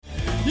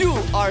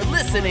are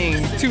listening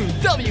to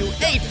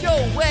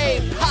WHOA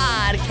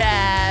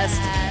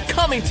Podcast,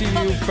 coming to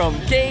you from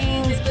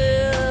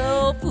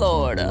Gainesville,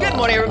 Florida. Good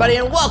morning, everybody,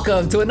 and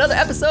welcome to another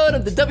episode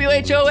of the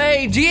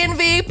WHOA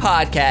GNV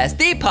Podcast,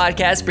 the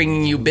podcast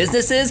bringing you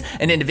businesses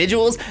and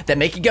individuals that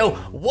make you go,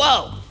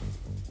 whoa.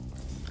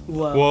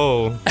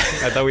 Whoa.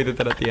 I thought we did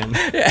that at the end.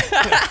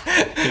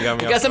 You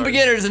got me. Got some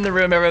beginners in the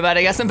room,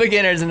 everybody. Got some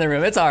beginners in the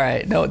room. It's all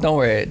right. No, don't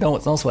worry.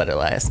 Don't sweat it,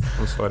 Elias.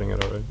 I'm sweating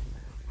it already.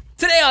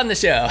 Today on the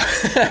show,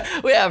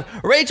 we have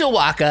Rachel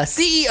Waka,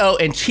 CEO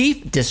and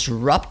Chief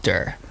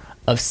Disruptor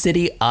of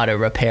City Auto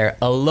Repair,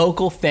 a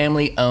local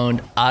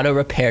family-owned auto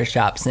repair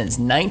shop since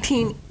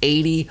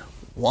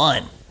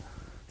 1981.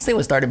 This thing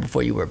was started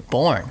before you were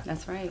born.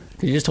 That's right.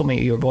 You just told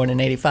me you were born in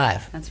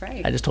 85. That's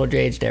right. I just told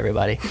your age to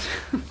everybody.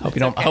 Hope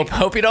you don't. Okay.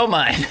 Hope you don't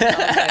mind.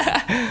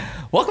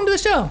 Welcome to the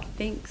show.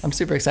 Thanks. I'm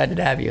super excited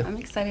to have you. I'm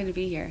excited to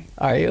be here.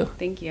 Are you?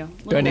 Thank you.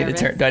 Do I need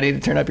to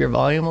turn up your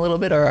volume a little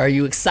bit, or are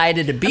you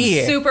excited to be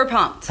here? Super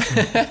pumped.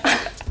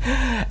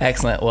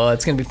 Excellent. Well,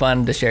 it's going to be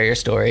fun to share your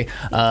story.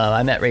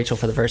 I met Rachel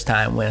for the first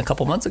time a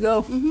couple months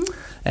ago,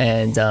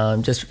 and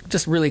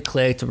just really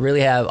clicked.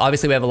 Really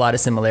obviously we have a lot of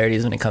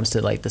similarities when it comes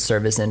to like the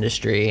service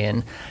industry,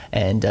 and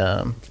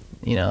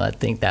you know, I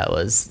think that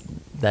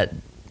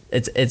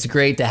it's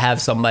great to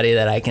have somebody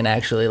that I can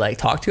actually like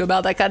talk to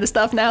about that kind of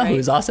stuff now, right,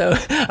 who's also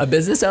a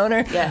business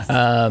owner. Yes.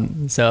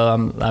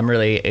 So I'm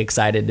really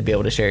excited to be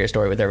able to share your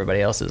story with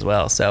everybody else as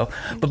well. So,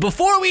 but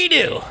before we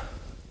do,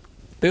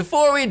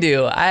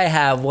 I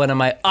have one of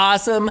my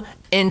awesome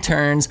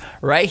interns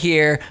right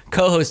here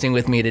co-hosting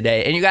with me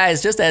today. And you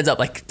guys, just a heads up,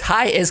 like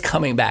Ty is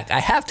coming back.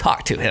 I have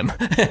talked to him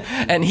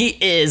and he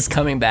is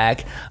coming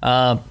back.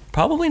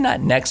 Probably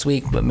not next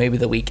week, but maybe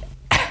the week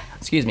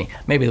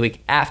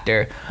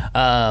after.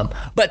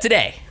 But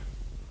today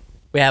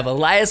we have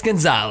Elias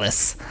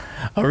Gonzalez,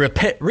 a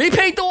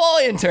repaint the wall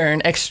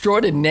intern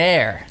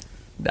extraordinaire.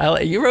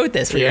 You wrote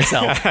this for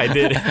yourself. I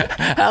did.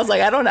 I was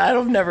like,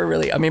 I've never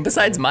really, I mean,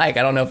 besides Mike,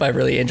 I don't know if I've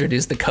really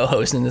introduced the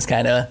co-host in this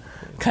kind of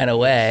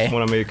way. I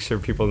want to make sure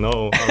people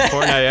know how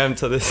important I am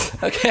to this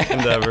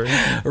endeavor.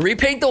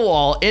 Repaint the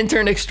wall,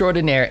 intern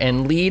extraordinaire,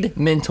 and lead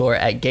mentor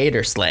at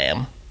Gator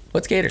Slam.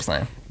 What's Gator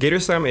Slam? Gator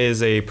Slam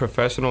is a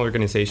professional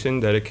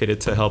organization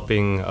dedicated to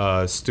helping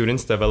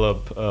students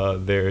develop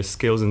their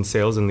skills in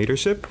sales and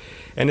leadership.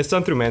 And it's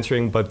done through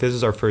mentoring, but this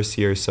is our first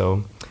year,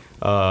 so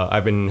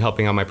I've been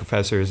helping out my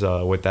professors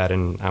with that,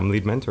 and I'm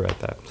lead mentor at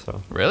that.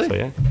 So really? So,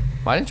 yeah.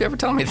 Why didn't you ever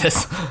tell me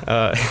this?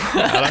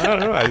 I don't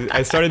know.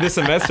 I started this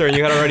semester, and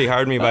you had already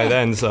hired me by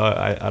then, so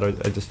I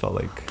just felt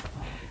like...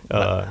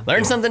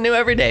 learn something new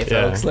every day,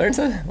 folks. Yeah. Learn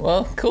something.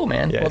 Well, cool,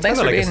 man. Yeah, well, it's thanks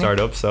kind for of like being a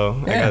startup, so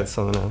I got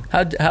something else.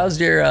 How's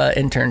your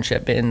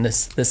internship been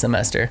this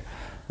semester?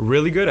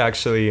 Really good,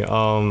 actually.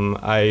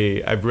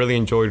 I've really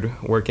enjoyed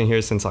working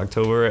here since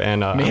October,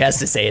 and he has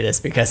to say this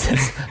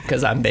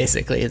because I'm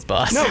basically his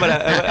boss. No, but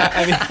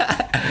I mean,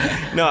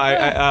 no,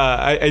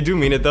 I do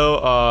mean it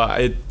though.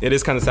 It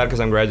is kind of sad because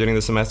I'm graduating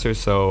this semester,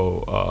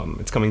 so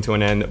it's coming to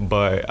an end.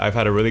 But I've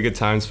had a really good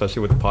time,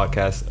 especially with the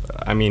podcast.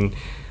 I mean,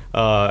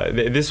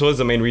 this was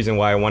the main reason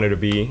why I wanted to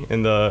be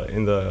in the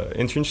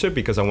internship,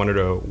 because I wanted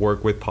to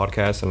work with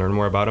podcasts and learn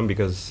more about them,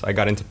 because I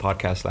got into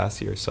podcasts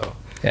last year, so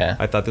yeah,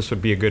 I thought this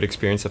would be a good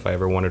experience if I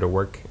ever wanted to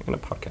work in a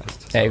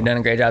podcast. So. Yeah, you've done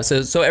a great job.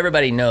 So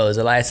everybody knows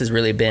Elias has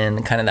really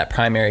been kind of that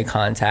primary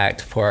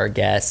contact for our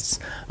guests,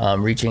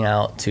 reaching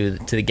out to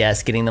the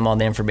guests, getting them all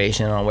the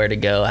information on where to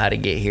go, how to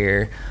get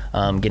here,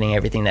 getting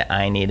everything that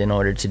I need in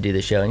order to do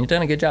the show. And you've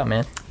done a good job,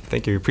 man.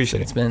 Thank you.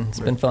 Appreciate it. It's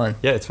been fun.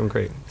 Yeah, it's been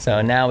great.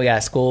 So now we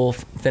got school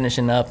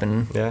finishing up,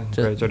 and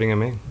graduating in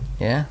May.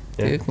 Yeah,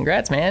 dude,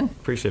 congrats, man.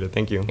 Appreciate it.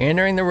 Thank you. You're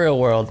entering the real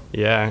world.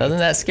 Yeah. Doesn't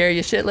that scare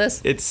you shitless?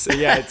 It's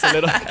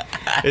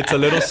a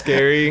little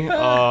scary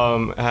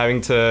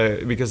having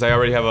to, because I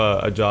already have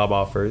a job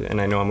offer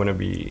and I know I'm going to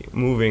be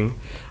moving.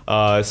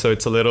 So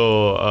it's a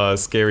little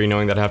scary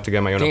knowing that I have to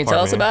get my own apartment. Can you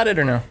tell us about it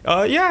or no?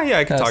 Yeah,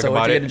 I can talk about it. So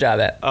where'd you get a job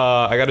at?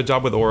 I got a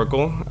job with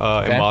Oracle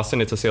in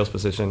Boston. It's a sales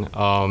position. So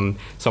I'm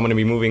going to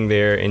be moving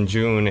there in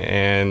June,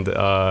 and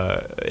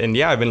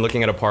yeah, I've been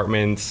looking at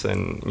apartments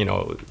and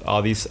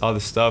all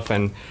this stuff,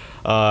 and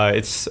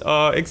it's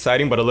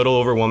exciting but a little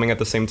overwhelming at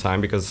the same time,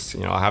 because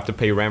I have to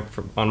pay rent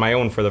on my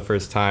own for the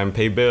first time,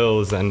 pay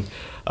bills, and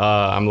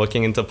I'm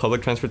looking into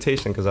public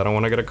transportation because I don't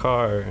want to get a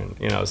car,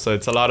 and so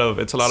it's a lot of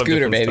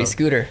scooter, baby,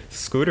 stuff.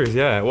 Scooters,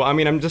 yeah. Well, I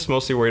mean, I'm just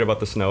mostly worried about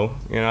the snow.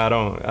 I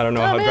don't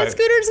know how. Man,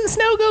 scooters and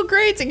snow go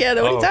great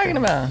together. What are you talking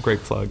about?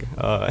 Great plug.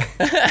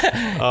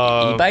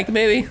 E-bike,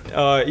 maybe.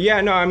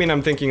 Yeah, no, I mean,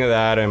 I'm thinking of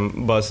that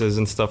and buses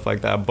and stuff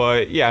like that.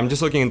 But yeah, I'm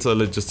just looking into the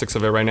logistics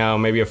of it right now.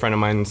 Maybe a friend of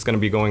mine is going to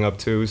be going up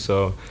too.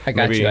 So I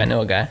got you. I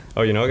know a guy.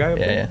 Oh, you know a guy?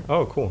 Yeah.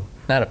 Oh, cool.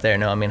 Not up there,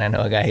 no. I mean, I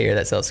know a guy here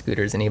that sells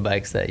scooters and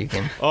e-bikes that you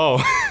can.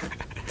 Oh.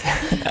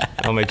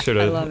 I'll make sure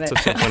to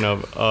set one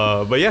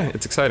up. But yeah,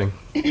 it's exciting.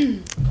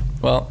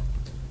 Well,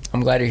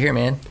 I'm glad you're here,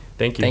 man.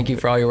 Thank you. Thank you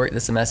for all your work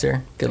this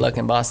semester. Good luck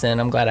in Boston.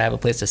 I'm glad I have a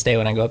place to stay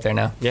when I go up there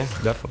now. Yeah,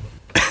 definitely.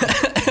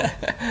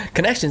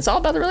 Connection. It's all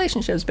about the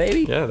relationships,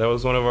 baby. Yeah, that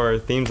was one of our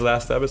themes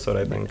last episode,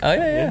 I think. Oh,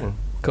 yeah.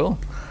 Cool.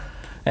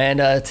 And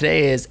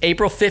today is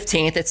April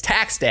 15th. It's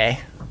tax day.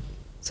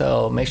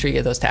 So make sure you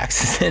get those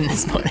taxes in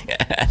this morning.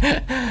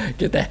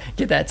 get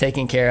that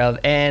taken care of.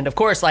 And of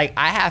course, like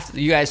I have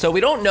to, you guys, so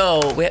we don't know,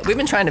 we've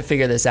been trying to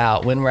figure this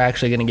out when we're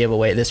actually going to give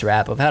away this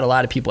wrap. I've had a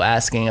lot of people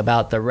asking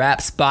about the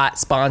Wrap Spot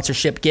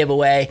sponsorship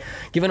giveaway,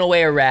 giving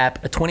away a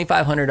wrap, a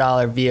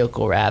 $2,500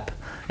 vehicle wrap.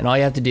 And all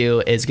you have to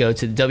do is go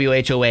to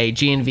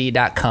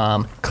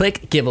whoagnv.com,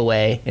 click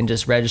giveaway, and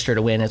just register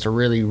to win. It's a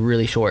really,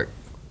 really short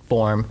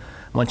form.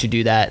 Once you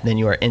do that, then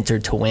you are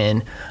entered to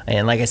win.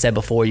 And like I said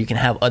before, you can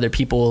have other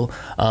people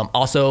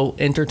also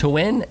enter to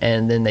win,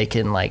 and then they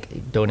can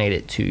like donate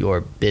it to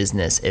your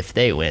business if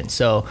they win.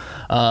 So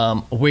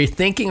we're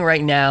thinking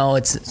right now,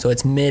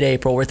 it's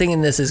mid-April. We're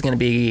thinking this is going to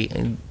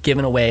be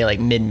given away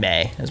like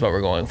mid-May is what we're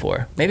going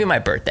for. Maybe my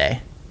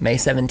birthday, May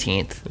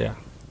 17th. Yeah.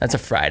 That's a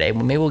Friday.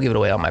 Well, maybe we'll give it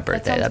away on my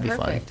birthday. That'd be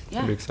perfect. fun. Yeah.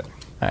 That'd be exciting.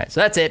 All right,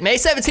 so that's it. May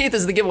 17th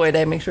is the giveaway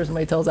day. Make sure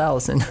somebody tells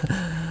Allison.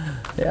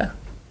 Yeah.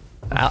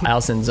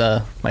 Allison's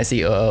my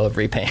COO of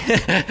Repaint,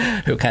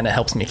 who kind of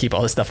helps me keep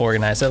all this stuff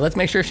organized. So let's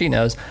make sure she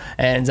knows.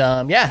 And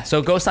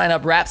so go sign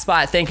up. Wrap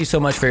Spot, thank you so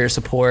much for your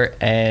support.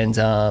 And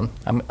I'm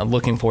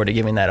looking forward to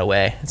giving that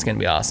away. It's going to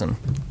be awesome.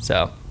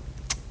 So,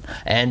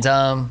 and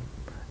I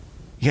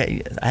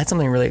had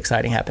something really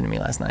exciting happen to me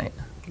last night.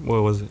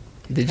 What was it?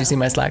 Did you see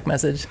my Slack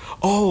message?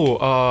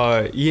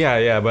 Oh,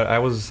 yeah, but I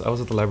was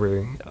at the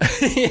library.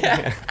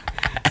 Yeah.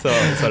 So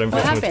I didn't pay What too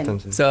much happened?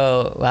 attention.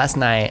 So last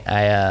night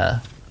I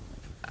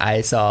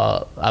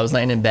was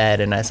laying in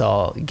bed and I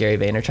saw Gary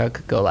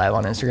Vaynerchuk go live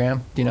on Instagram.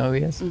 Do you know who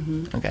he is?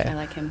 Mm-hmm. Okay. I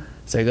like him.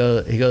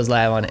 So he goes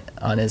live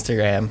on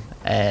Instagram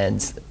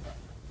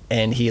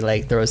and he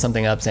like throws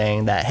something up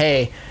saying that,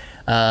 hey,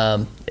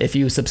 if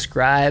you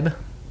subscribe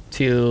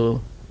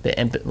to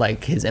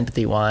his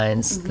Empathy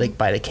Wines, Mm-hmm. like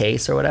by the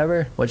case or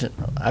whatever, which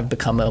I've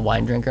become a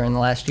wine drinker in the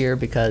last year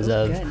because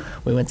good.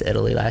 we went to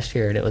Italy last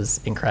year and it was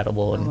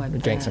incredible and I we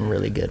drank some bet.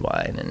 really good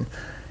wine and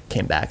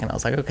came back and I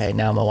was like, okay,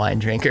 now I'm a wine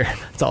drinker.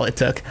 That's all it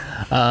took.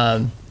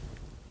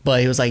 But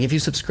he was like, if you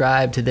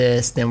subscribe to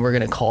this, then we're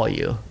gonna call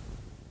you.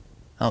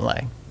 I'm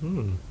like,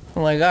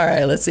 all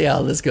right, let's see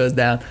how this goes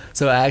down.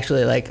 So I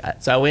actually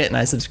I went and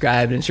I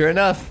subscribed, and sure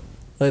enough,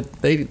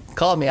 they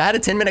called me. I had a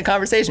 10-minute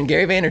conversation,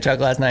 Gary Vaynerchuk,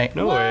 last night.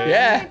 No What? way.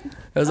 Yeah, it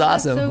was Oh,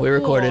 that's awesome. so We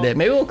recorded cool. it.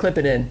 Maybe we'll clip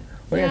it in.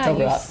 We're Yeah, gonna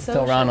you tell, so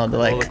tell Ronald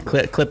to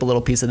should. clip a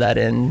little piece of that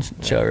in, and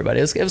show everybody.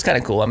 It was kind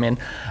of cool. I mean,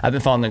 I've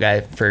been following the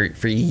guy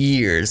for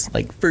years,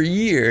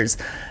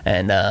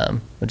 and I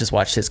just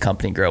watched his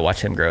company grow,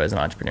 watch him grow as an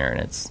entrepreneur,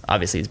 and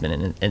he's been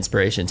an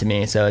inspiration to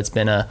me. So it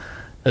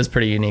was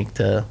pretty unique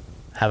to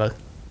have a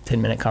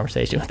 10-minute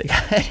conversation with the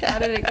guy. How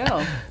did it go?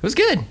 It was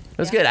good. It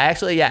was good. I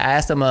asked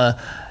him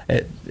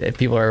if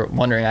people are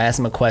wondering, I asked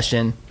him a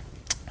question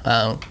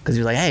because he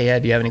was like, hey, yeah,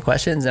 do you have any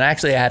questions? And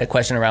actually I had a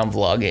question around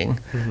vlogging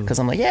because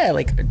I'm like, yeah,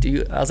 like,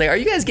 I was like, are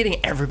you guys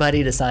getting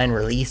everybody to sign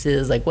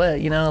releases? Like what,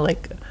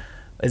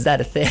 is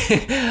that a thing?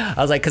 I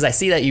was like, because I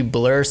see that you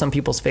blur some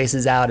people's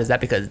faces out. Is that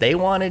because they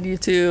wanted you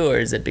to, or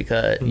is it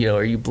because,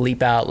 or you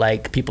bleep out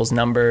like people's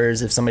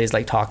numbers if somebody's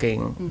like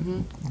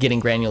talking, getting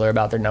granular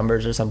about their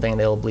numbers or something,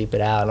 they'll bleep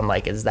it out. I'm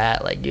like, is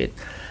that like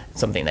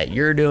something that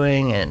you're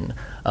doing and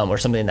or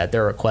something that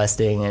they're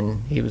requesting?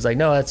 And he was like,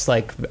 no, it's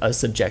like a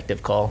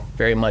subjective call,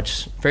 very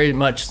much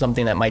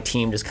something that my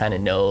team just kind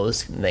of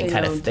knows and they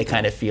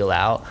kind of feel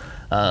out.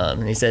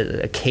 And he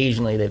said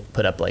occasionally they've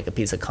put up like a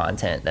piece of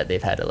content that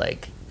they've had to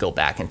like go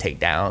back and take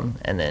down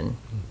and then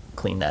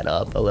clean that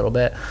up a little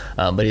bit,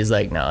 but he's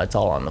like, no, it's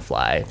all on the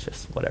fly, it's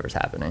just whatever's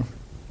happening.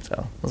 So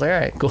I was like, all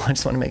right, cool. I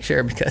just want to make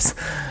sure because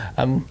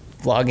I'm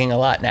vlogging a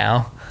lot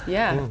now.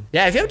 Yeah.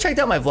 Yeah, if you haven't checked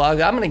out my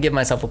vlog, I'm gonna give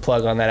myself a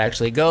plug on that.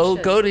 Actually, go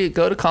to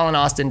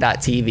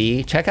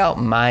colinaustin.tv. Check out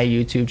my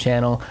YouTube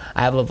channel.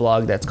 I have a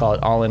vlog that's called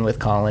All In with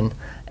Colin,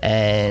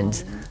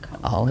 and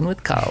All In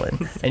with Colin,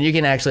 and you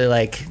can actually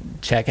like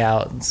check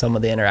out some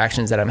of the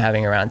interactions that I'm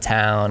having around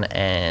town.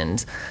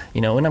 And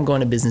when I'm going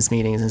to business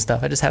meetings and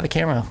stuff, I just have a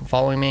camera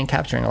following me and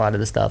capturing a lot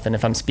of the stuff. And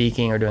if I'm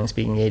speaking or doing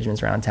speaking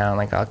engagements around town,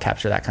 like I'll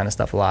capture that kind of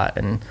stuff a lot,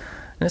 and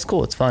it's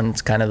cool. It's fun.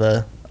 It's kind of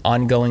a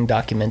ongoing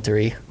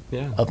documentary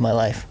of my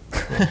life.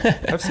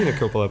 I've seen a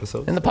couple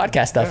episodes. And the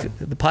podcast stuff,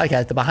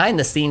 the behind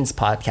the scenes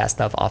podcast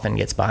stuff often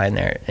gets behind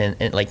there and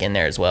in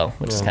there as well,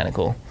 which is kind of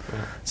cool.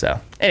 Yeah. So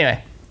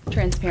anyway.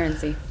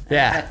 Transparency.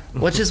 Yeah.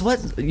 Which is what,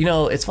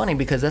 it's funny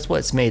because that's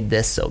what's made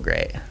this so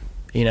great.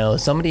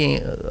 Somebody,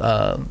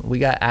 we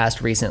got asked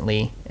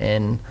recently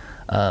in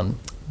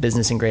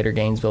Business in Greater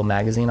Gainesville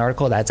magazine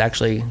article that's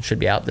actually should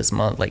be out this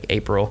month, like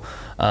April.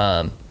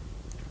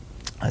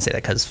 I say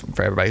that because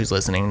for everybody who's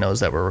listening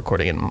knows that we're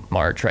recording in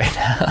March right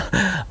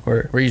now.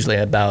 we're usually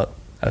about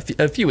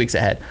a few weeks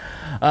ahead.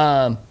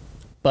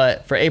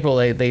 But for April,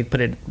 they put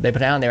it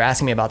out. They were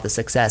asking me about the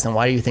success and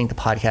why do you think the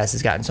podcast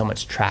has gotten so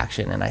much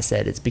traction? And I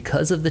said it's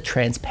because of the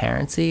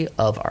transparency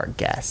of our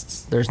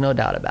guests. There's no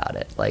doubt about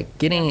it. Like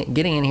getting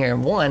in here,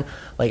 and one,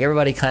 like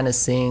everybody kind of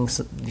seeing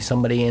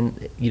somebody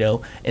in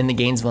the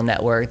Gainesville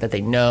network that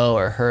they know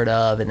or heard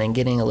of, and then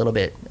getting a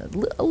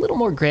little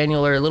more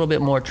granular, a little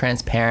bit more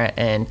transparent,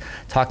 and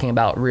talking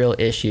about real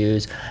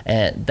issues.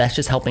 And that's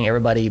just helping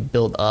everybody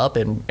build up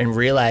and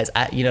realize.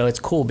 It's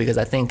cool because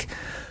I think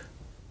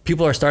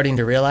people are starting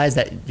to realize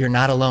that you're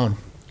not alone.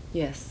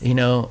 Yes.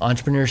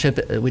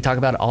 Entrepreneurship, we talk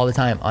about it all the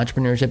time.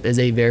 Entrepreneurship is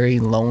a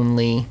very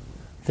lonely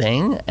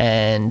thing.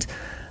 And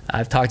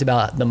I've talked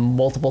about the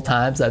multiple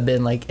times I've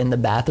been like in the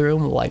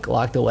bathroom, like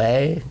locked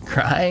away,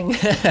 crying.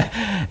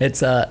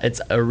 It's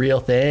a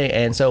real thing.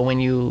 And so when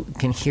you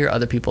can hear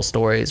other people's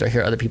stories or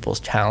hear other people's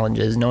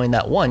challenges, knowing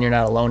that one, you're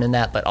not alone in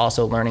that, but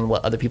also learning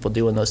what other people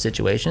do in those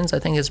situations, I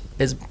think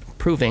is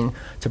proving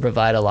to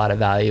provide a lot of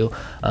value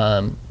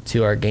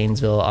to our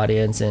Gainesville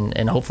audience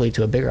and hopefully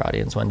to a bigger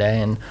audience one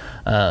day. And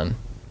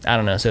I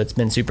don't know. So it's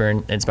been super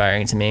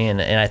inspiring to me.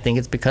 And I think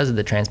it's because of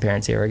the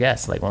transparency of our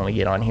guests. Like when we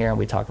get on here and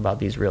we talk about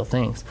these real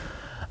things.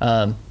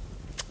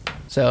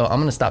 So I'm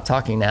going to stop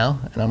talking now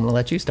and I'm going to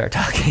let you start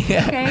talking.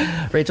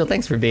 Okay. Rachel,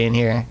 thanks for being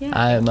here.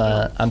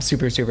 Yeah, I'm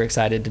super, super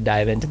excited to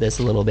dive into this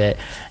a little bit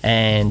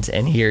and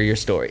hear your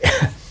story.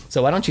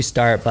 So why don't you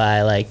start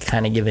by like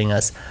kind of giving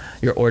us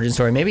your origin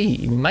story? Maybe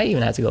you might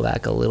even have to go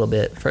back a little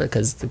bit further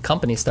because the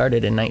company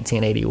started in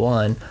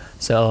 1981.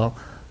 So,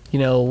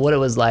 what it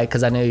was like,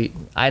 because I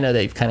know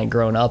that you've kind of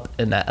grown up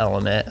in that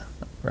element,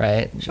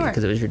 right? Sure.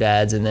 Because it was your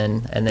dad's, and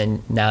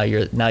then now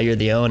you're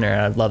the owner.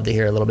 And I'd love to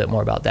hear a little bit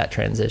more about that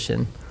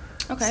transition.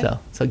 Okay.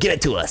 So give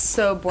it to us.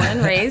 So born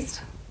and raised,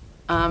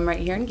 right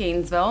here in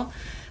Gainesville.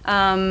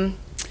 So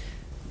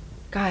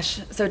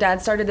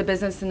Dad started the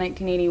business in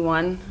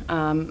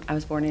 1981. I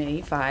was born in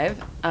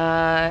 85.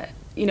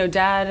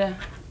 Dad,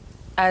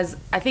 as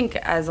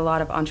a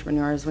lot of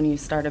entrepreneurs, when you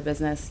start a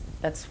business,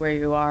 that's where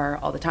you are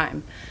all the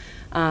time.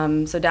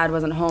 So Dad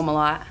wasn't home a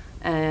lot,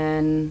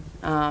 and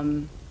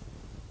I'm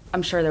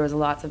sure there was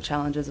lots of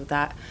challenges with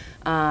that.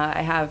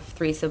 I have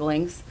 3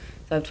 siblings,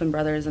 so I have twin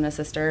brothers and a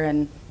sister,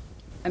 and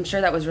I'm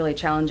sure that was really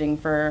challenging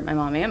for my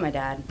mom and my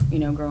dad,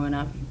 growing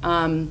up.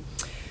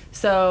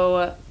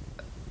 So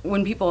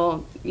when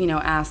people,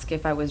 ask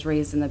if I was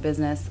raised in the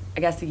business,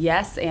 I guess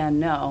yes and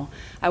no.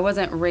 I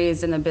wasn't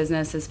raised in the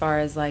business as far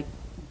as like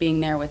being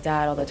there with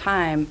Dad all the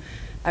time.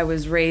 I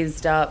was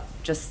raised up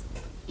just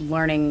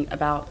learning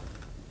about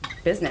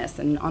business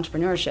and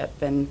entrepreneurship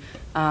and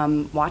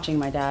watching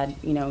my dad,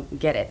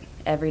 get it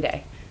every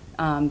day.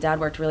 Dad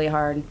worked really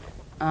hard.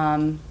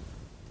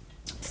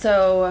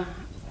 So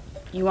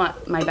you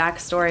want my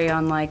backstory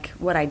on like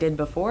what I did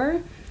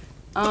before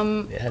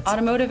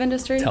automotive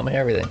industry? Tell me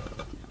everything.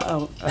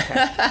 Oh, okay.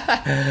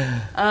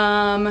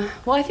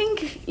 Well, I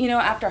think,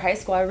 after high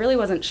school, I really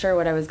wasn't sure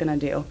what I was going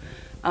to do.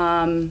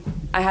 I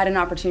had an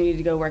opportunity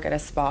to go work at a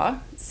spa,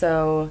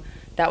 so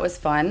that was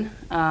fun.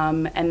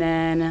 And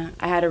then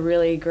I had a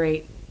really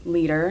great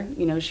leader.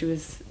 She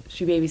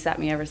babysat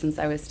me ever since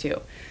I was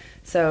 2.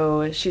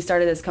 So she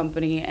started this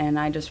company, and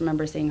I just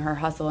remember seeing her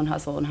hustle and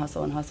hustle and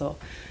hustle and hustle.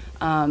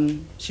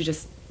 She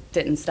just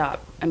didn't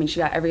stop. I mean, she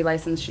got every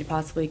license she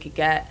possibly could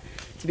get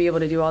to be able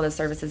to do all the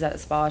services at the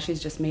spa.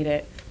 She's just made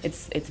it.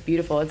 It's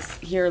beautiful. It's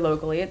here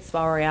locally. It's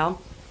Spa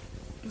Royale.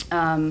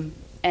 And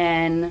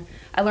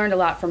I learned a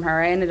lot from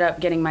her. I ended up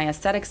getting my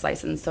aesthetics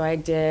license. So I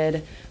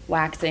did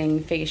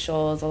waxing,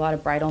 facials, a lot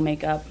of bridal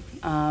makeup.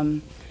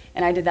 And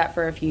I did that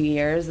for a few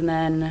years. And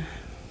then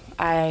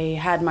I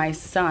had my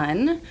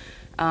son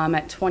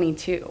at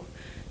 22.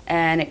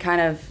 And it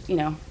kind of,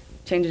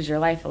 changes your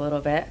life a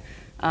little bit.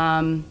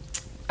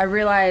 I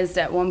realized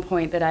at one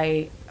point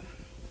that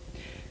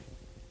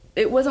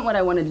it wasn't what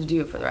I wanted to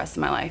do for the rest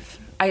of my life.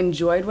 I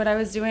enjoyed what I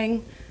was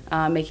doing,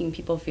 making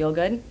people feel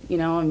good,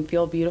 and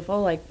feel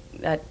beautiful. Like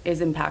that is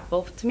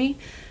impactful to me.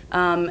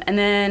 And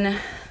then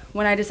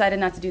when I decided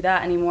not to do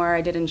that anymore,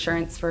 I did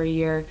insurance for a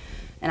year,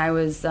 and I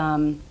was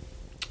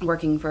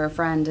working for a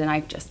friend, and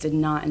I just did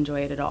not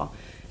enjoy it at all.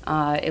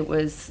 It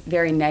was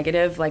very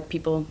negative. Like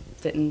people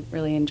didn't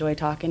really enjoy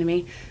talking to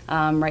me,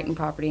 writing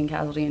property and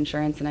casualty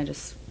insurance, and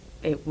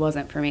it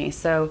wasn't for me.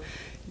 So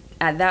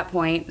at that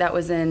point, that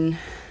was in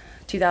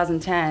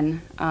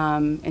 2010,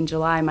 in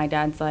July, my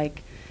dad's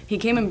like, he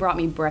came and brought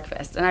me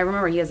breakfast. And I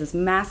remember he has this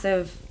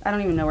massive, I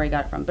don't even know where he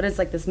got it from, but it's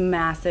like this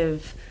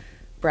massive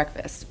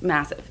breakfast,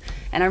 massive.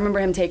 And I remember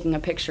him taking a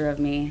picture of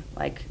me,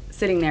 like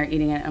sitting there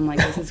eating it. I'm like,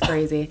 this is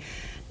crazy.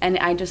 And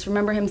I just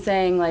remember him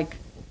saying like,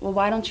 well,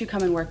 why don't you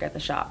come and work at the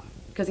shop?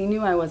 Because he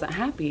knew I wasn't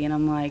happy. And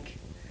I'm like,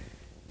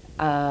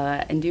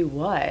 and do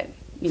what?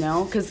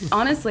 Because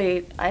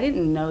honestly, I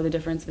didn't know the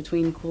difference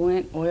between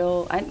coolant,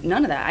 oil,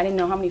 none of that. I didn't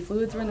know how many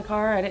fluids were in the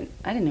car. I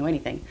didn't know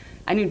anything.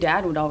 I knew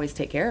Dad would always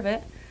take care of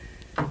it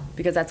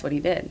because that's what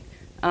he did.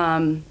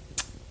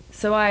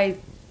 So I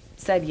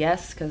said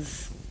yes,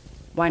 because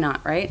why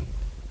not, right?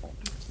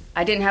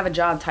 I didn't have a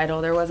job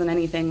title. There wasn't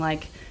anything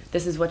like,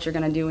 this is what you're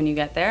going to do when you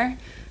get there.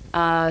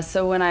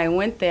 So when I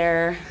went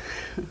there,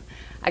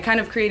 I kind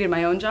of created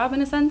my own job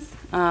in a sense.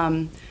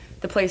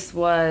 The place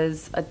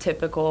was a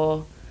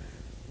typical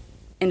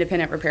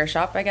independent repair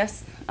shop, I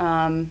guess.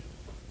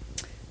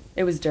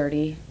 It was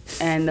dirty,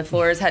 and the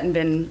floors hadn't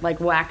been like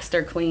waxed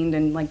or cleaned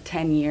in like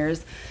 10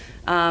 years.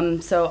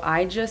 So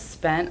I just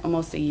spent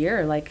almost a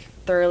year like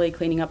thoroughly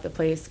cleaning up the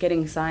place,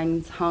 getting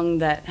signs hung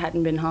that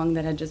hadn't been hung,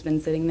 that had just been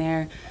sitting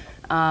there.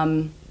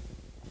 I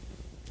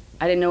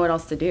didn't know what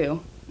else to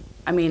do.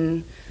 I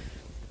mean,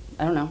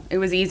 I don't know. It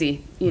was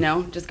easy,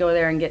 just go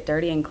there and get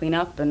dirty and clean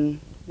up and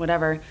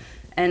whatever.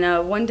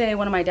 And one day,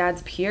 one of my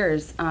dad's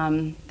peers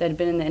that had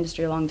been in the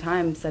industry a long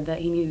time said that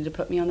he needed to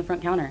put me on the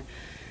front counter.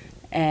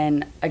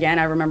 And again,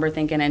 I remember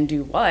thinking, and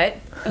do what?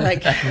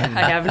 Like,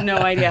 I have no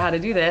idea how to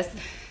do this.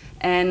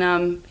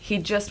 And he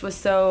just was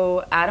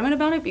so adamant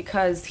about it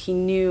because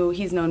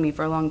he's known me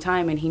for a long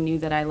time, and he knew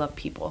that I love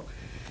people.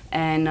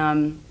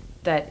 And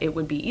that it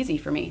would be easy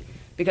for me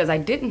because I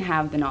didn't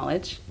have the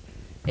knowledge.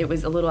 It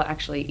was a little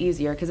actually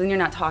easier because then you're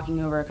not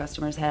talking over a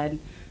customer's head.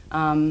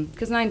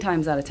 Because 9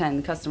 times out of 10,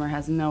 the customer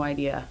has no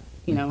idea,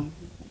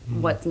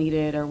 what's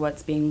needed or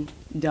what's being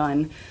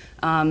done.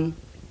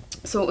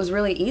 So it was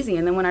really easy.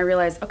 And then when I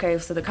realized, okay,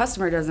 so the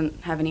customer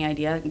doesn't have any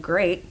idea,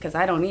 great, because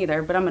I don't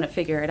either, but I'm going to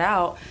figure it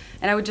out.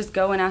 And I would just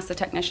go and ask the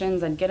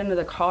technicians and get into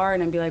the car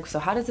and I'd be like, so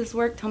how does this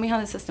work? Tell me how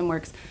the system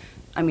works.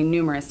 I mean,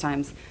 numerous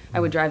times. I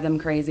would drive them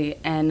crazy.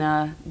 And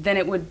then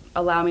it would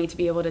allow me to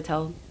be able to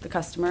tell the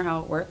customer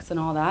how it works and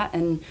all that.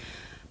 And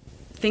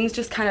things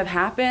just kind of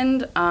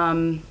happened.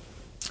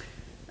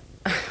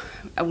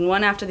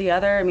 One after the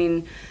other. I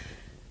mean,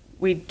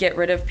 we'd get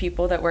rid of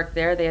people that worked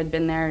there. They had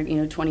been there,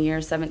 20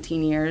 years,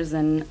 17 years,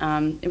 and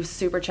it was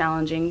super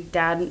challenging.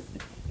 Dad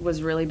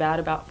was really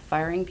bad about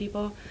firing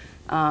people,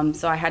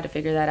 so I had to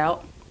figure that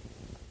out.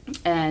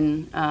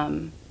 And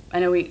I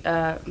know we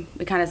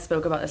kind of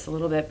spoke about this a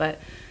little bit, but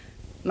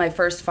my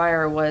first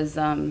fire was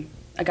a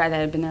guy that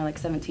had been there like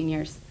 17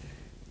 years,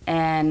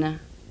 and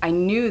I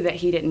knew that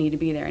he didn't need to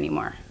be there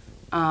anymore.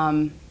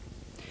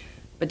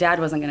 But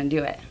Dad wasn't going to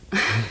do it.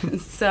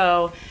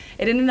 So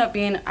it ended up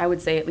being, I would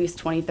say, at least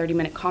 20,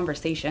 30-minute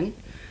conversation,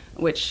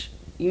 which,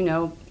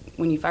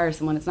 when you fire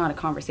someone, it's not a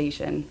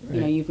conversation.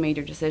 Right. You've made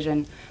your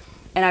decision.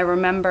 And I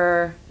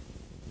remember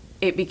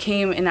it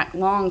became, in that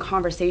long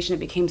conversation, it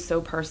became so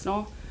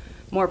personal,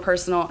 more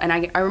personal. And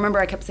I remember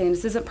I kept saying,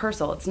 this isn't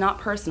personal. It's not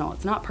personal.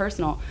 It's not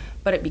personal.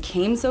 But it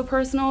became so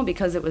personal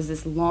because it was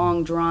this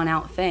long,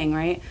 drawn-out thing,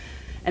 right?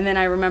 And then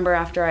I remember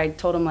after I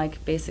told him,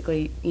 like,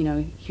 basically,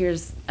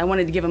 I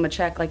wanted to give him a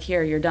check, like,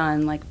 here, you're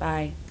done, like,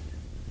 bye,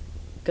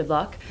 good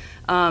luck.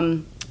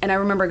 And I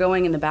remember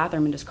going in the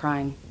bathroom and just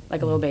crying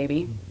like a little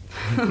baby.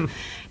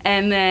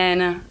 And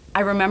then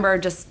I remember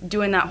just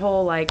doing that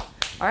whole, like,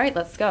 all right,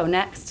 let's go,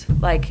 next.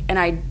 Like, and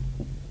I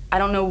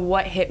don't know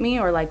what hit me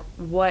or, like,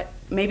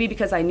 maybe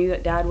because I knew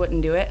that Dad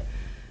wouldn't do it.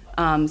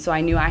 So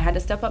I knew I had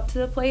to step up to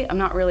the plate. I'm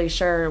not really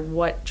sure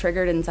what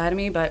triggered inside of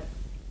me, but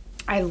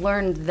I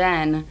learned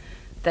then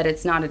that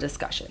it's not a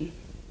discussion,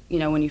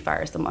 when you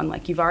fire someone.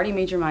 Like, you've already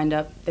made your mind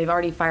up, they've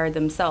already fired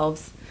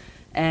themselves,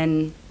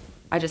 and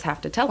I just have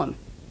to tell them,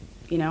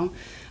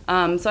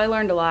 So I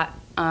learned a lot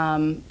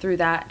through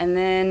that. And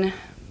then,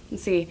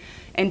 let's see,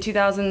 in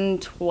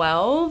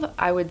 2012,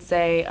 I would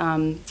say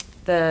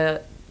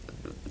the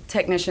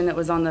technician that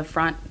was on the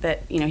front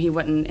that, he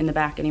wasn't in the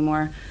back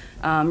anymore,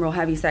 real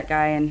heavy set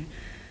guy, and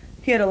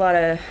he had a lot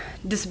of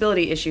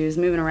disability issues,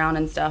 moving around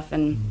and stuff.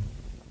 And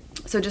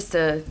so just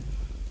to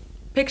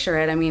picture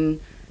it, I mean,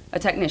 a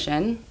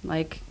technician,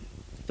 like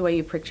the way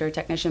you picture a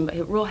technician, but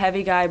a real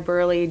heavy guy,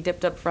 burly,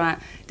 dipped up front,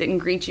 didn't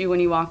greet you when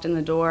you walked in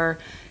the door,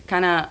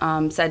 kind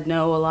of said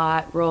no a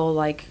lot, real,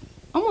 like,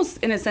 almost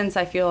in a sense,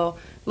 I feel,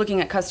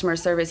 looking at customer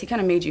service, he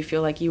kind of made you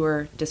feel like you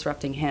were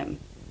disrupting him,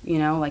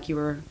 like you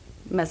were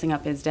messing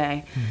up his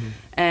day. Mm-hmm.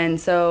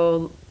 And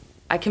so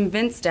I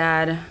convinced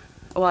Dad,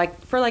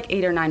 for like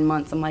 8 or 9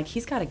 months, I'm like,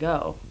 he's got to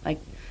go. Like,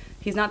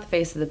 he's not the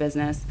face of the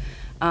business.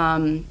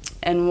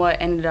 And what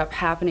ended up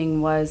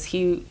happening was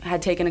he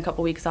had taken a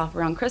couple weeks off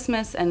around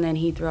Christmas, and then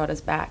he threw out his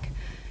back.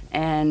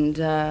 And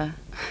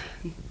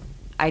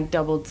I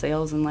doubled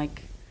sales in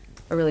like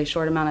a really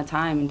short amount of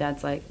time. And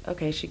Dad's like,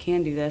 okay, she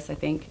can do this, I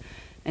think.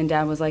 And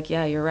Dad was like,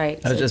 yeah, you're right.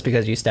 That was just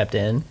because you stepped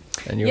in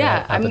and you were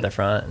up at the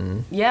front.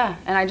 And yeah,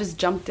 and I just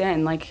jumped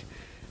in. Like,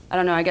 I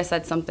don't know, I guess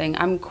that's something.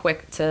 I'm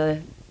quick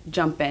to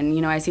jump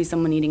in. I see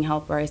someone needing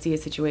help, or I see a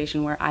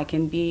situation where I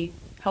can be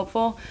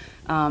helpful.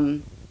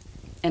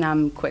 And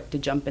I'm quick to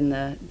jump in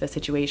the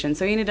situation.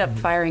 So he ended up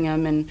firing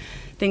him, and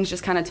things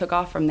just kind of took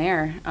off from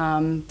there.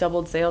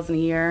 Doubled sales in a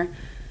year.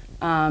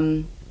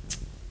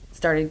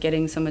 Started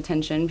getting some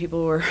attention.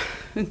 People were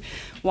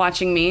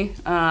watching me,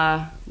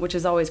 which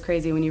is always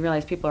crazy when you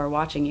realize people are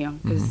watching you,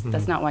 because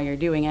that's not why you're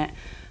doing it.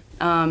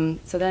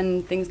 So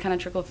then things kind of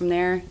trickled from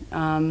there.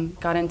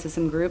 Got into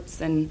some groups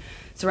and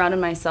surrounded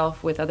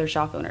myself with other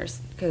shop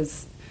owners,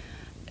 because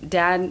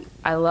Dad,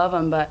 I love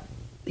him, but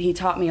he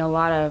taught me a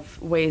lot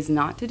of ways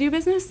not to do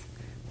business.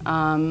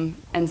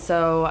 And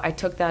so I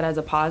took that as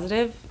a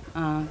positive,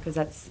 because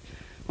that's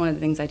one of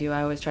the things I do.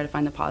 I always try to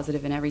find the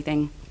positive in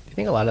everything. Do you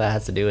think a lot of that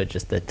has to do with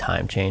just the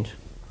time change?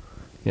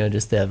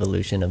 just the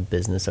evolution of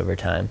business over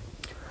time.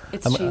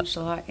 It's changed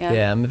a lot. Yeah.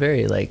 Yeah, I'm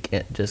very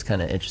just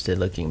kind of interested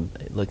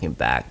looking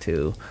back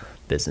to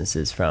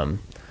businesses from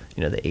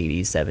the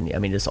 80s, 70s. I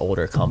mean, just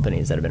older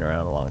companies that have been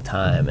around a long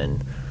time,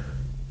 and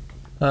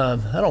I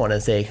don't want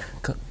to say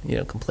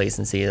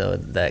complacency, though.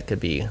 That could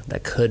be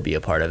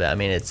a part of it. I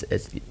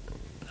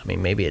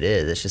mean, maybe it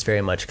is. It's just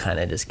very much kind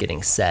of just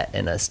getting set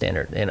in a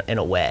standard in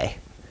a way,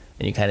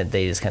 and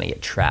they just kind of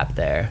get trapped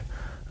there.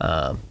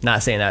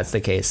 Not saying that's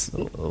the case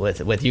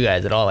with you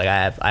guys at all. Like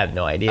I have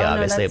no idea,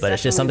 obviously, but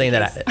it's just something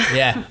that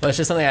it's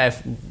just something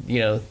I've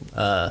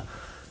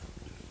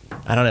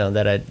I don't know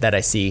that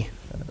I see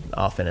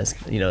often as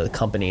the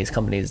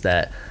companies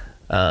that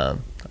are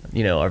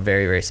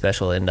very, very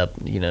special end up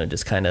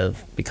just kind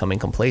of becoming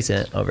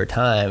complacent over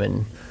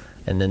time,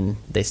 and then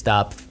they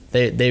stop.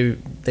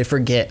 They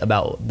forget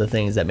about the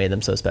things that made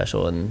them so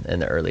special in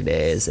the early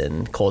days,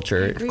 and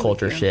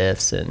culture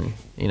shifts, and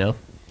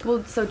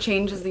Well, so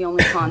change is the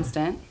only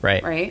constant,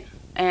 right?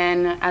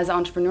 And as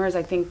entrepreneurs,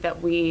 I think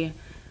that we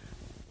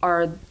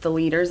are the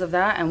leaders of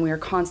that, and we are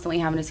constantly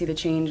having to see the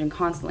change and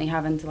constantly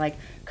having to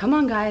come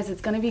on guys,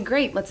 it's going to be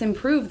great. Let's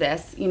improve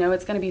this.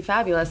 It's going to be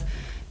fabulous.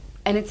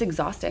 And it's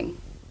exhausting,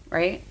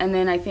 right? And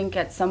then I think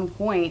at some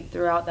point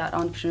throughout that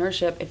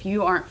entrepreneurship, if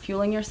you aren't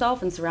fueling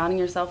yourself and surrounding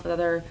yourself with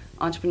other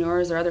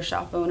entrepreneurs or other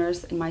shop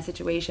owners, in my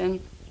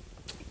situation,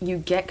 you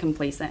get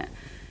complacent.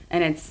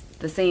 And it's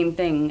the same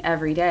thing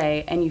every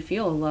day, and you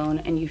feel alone,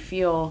 and you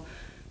feel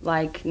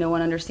like no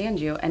one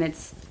understands you. And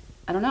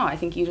I don't know, I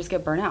think you just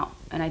get burnt out.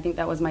 And I think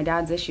that was my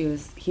dad's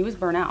issues. He was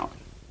burnt out,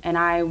 and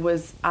I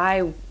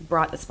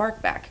brought the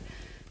spark back.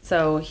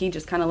 So he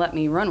just kind of let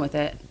me run with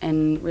it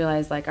and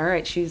realized all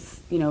right, she's,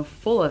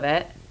 full of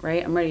it,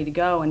 right? I'm ready to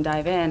go and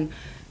dive in.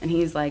 And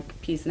he's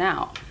peacing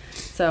out.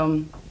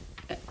 So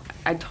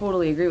I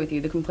totally agree with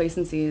you. The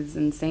complacency is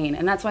insane.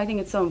 And that's why I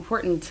think it's so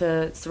important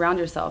to surround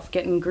yourself,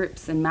 get in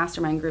groups and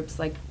mastermind groups,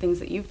 like things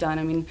that you've done.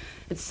 I mean,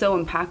 it's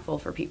so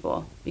impactful for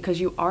people because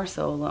you are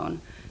so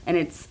alone. And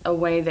it's a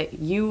way that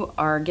you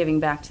are giving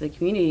back to the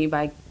community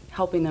by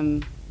helping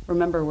them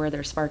remember where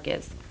their spark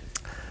is.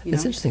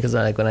 It's interesting because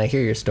when I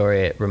hear your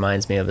story, it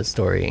reminds me of a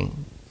story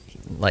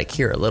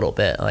here a little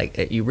bit.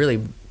 You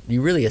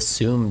really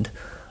assumed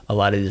a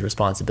lot of these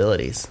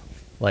responsibilities.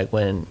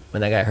 When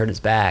that guy hurt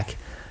his back,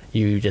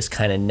 you just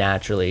kind of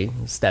naturally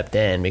stepped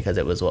in because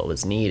it was what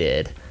was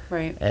needed.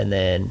 Right. And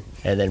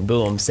then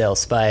boom, sales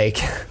spike.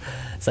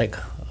 It's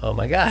oh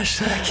my gosh,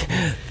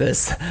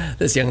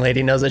 this young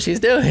lady knows what she's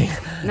doing.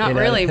 Not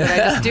really, but I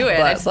just do it.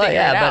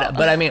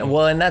 But I mean,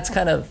 well, and that's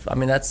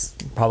that's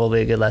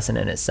probably a good lesson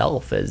in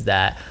itself, is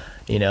that,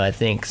 I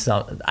think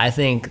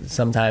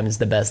sometimes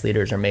the best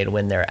leaders are made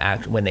when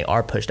they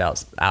are pushed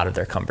out of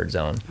their comfort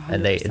zone, 100%.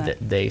 And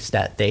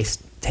they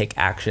take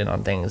action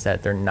on things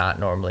that they're not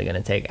normally going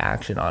to take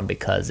action on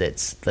because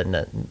it's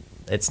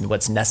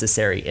what's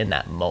necessary in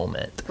that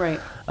moment. Right.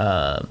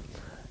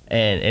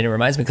 And it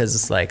reminds me because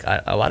it's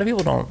a lot of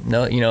people don't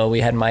know.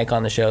 We had Mike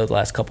on the show the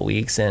last couple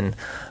weeks, and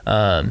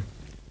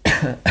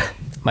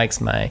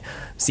Mike's my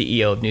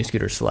CEO of New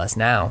Scooters Celeste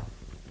now,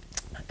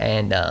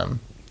 and a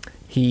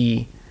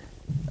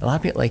lot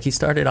of people he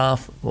started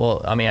off.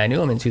 Well, I mean, I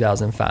knew him in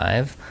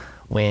 2005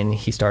 when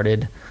he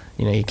started.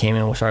 He came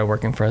in and started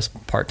working for us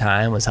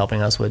part-time, was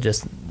helping us with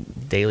just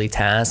daily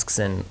tasks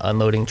and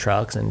unloading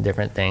trucks and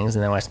different things.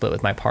 And then when I split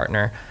with my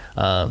partner,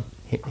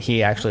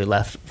 he actually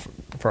left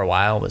for a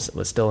while, was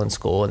still in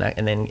school,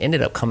 and then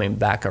ended up coming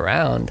back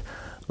around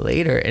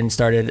later and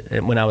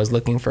started when I was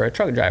looking for a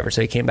truck driver.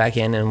 So he came back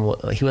in, and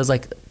he was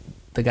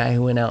the guy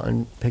who went out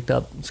and picked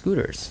up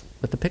scooters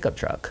with the pickup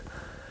truck.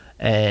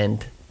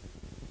 And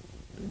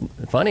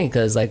funny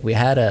because we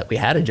had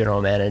a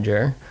general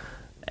manager,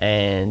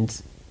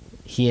 and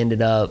he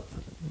ended up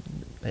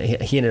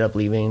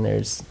leaving.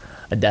 There's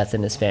a death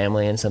in his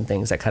family and some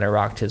things that kind of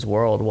rocked his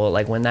world. Well,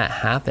 when that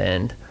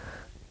happened,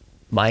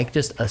 Mike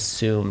just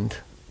assumed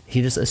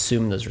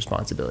those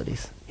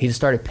responsibilities. He just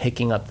started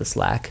picking up the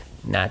slack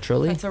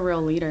naturally. That's a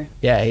real leader.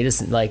 Yeah, he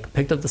just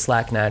picked up the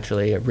slack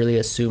naturally. Really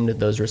assumed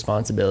those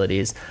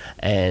responsibilities,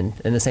 and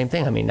the same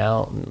thing. I mean,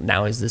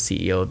 now he's the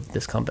CEO of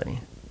this company.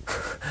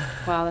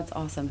 Wow, that's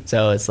awesome.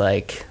 So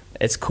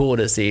it's cool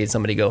to see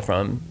somebody go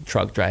from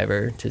truck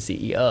driver to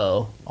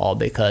CEO, all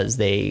because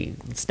they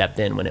stepped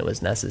in when it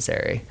was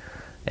necessary.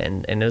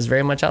 And it was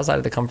very much outside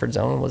of the comfort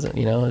zone. It wasn't,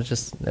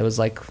 it was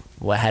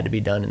what had to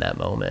be done in that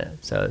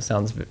moment. So it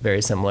sounds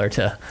very similar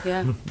to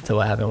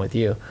what happened with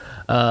you.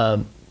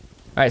 All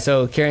right,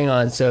 so carrying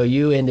on. So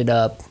you ended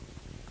up,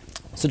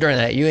 during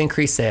that, you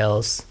increased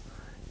sales.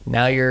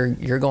 Now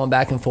you're going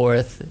back and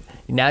forth.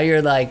 Now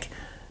you're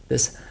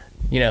this,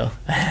 I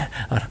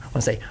don't want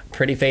to say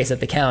pretty face at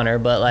the counter,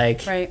 but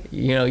right.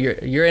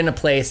 You're in a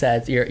place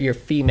that you're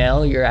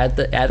female. You're at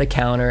the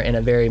counter in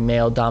a very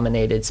male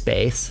dominated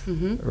space,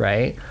 mm-hmm.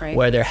 right?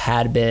 Where there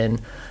had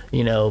been,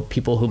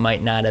 people who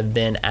might not have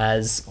been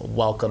as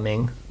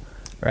welcoming,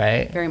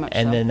 right? Very much.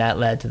 And so. then that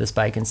led to the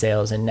spike in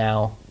sales, and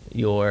now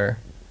you're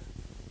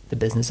the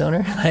business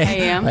owner. I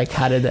am.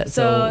 How did that?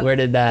 So where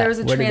did that? There was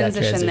a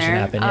transition there.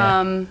 Happen?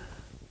 Yeah.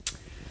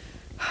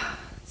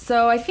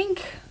 So I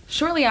think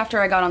shortly after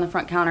I got on the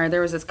front counter,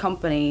 there was this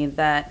company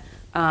that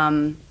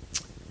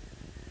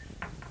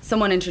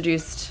someone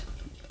introduced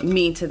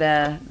me to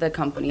the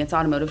company. It's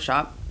Automotive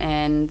Shop,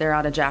 and they're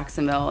out of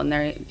Jacksonville, and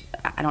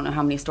I don't know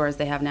how many stores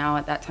they have now.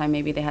 At that time,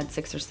 maybe they had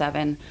 6 or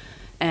 7.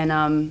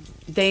 And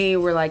they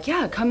were like,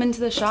 yeah, come into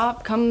the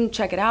shop, come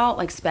check it out,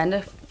 like spend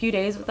a few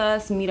days with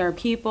us, meet our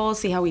people,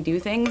 see how we do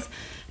things.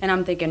 And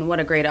I'm thinking, what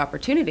a great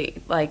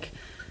opportunity. Like,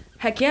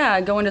 heck yeah,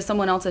 go into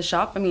someone else's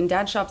shop. I mean,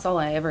 Dad's shop's all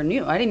I ever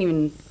knew. I didn't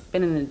even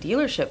been in a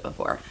dealership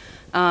before.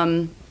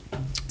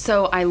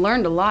 So I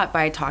learned a lot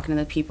by talking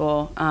to the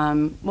people.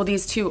 Well,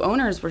 these 2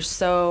 owners were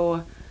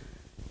so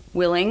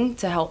willing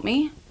to help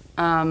me.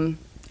 And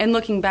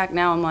looking back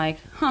now, I'm like,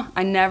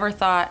 I never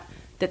thought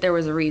that there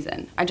was a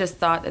reason. I just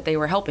thought that they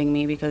were helping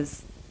me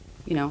because,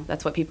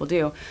 that's what people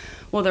do.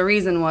 Well, the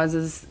reason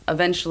is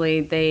eventually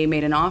they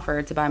made an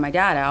offer to buy my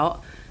dad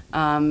out,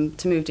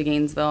 to move to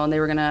Gainesville, and they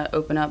were going to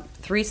open up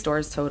 3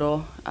 stores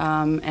total,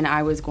 and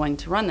I was going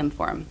to run them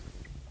for them.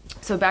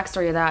 So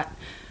backstory of that,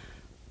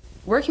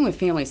 working with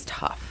family is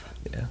tough.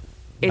 Yeah.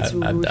 It's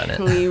I've done it.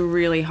 really,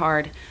 really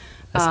hard.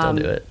 I still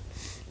do it.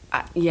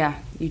 Yeah,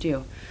 you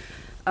do.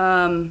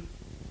 I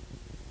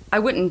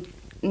wouldn't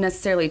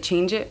necessarily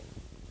change it,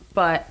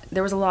 but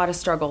there was a lot of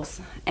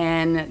struggles,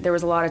 and there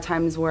was a lot of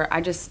times where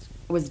I just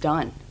was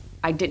done.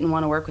 I didn't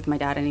want to work with my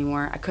dad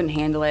anymore. I couldn't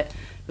handle it.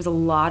 It was a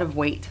lot of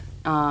weight.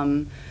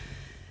 And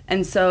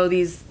so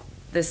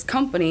this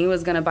company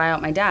was going to buy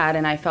out my dad,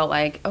 and I felt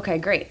like, okay,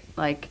 great.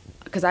 Like,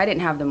 because I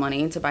didn't have the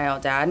money to buy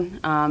out Dad.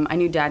 I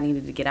knew Dad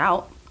needed to get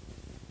out.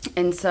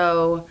 And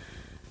so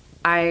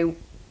I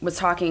was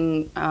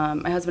talking,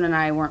 my husband and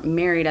I weren't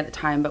married at the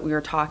time, but we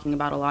were talking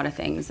about a lot of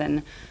things.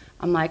 And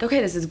I'm like, okay,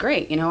 this is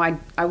great.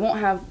 I won't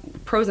have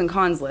pros and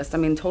cons list. I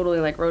mean,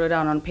 totally like wrote it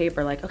out on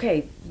paper. Like,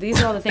 okay,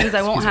 these are all the things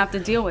I won't have to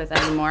deal with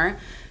anymore.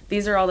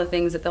 These are all the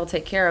things that they'll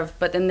take care of.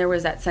 But then there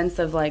was that sense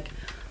of like,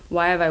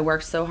 why have I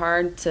worked so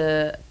hard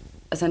to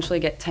essentially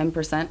get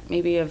 10%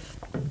 maybe of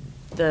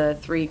the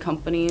 3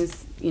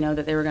 companies,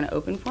 that they were going to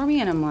open for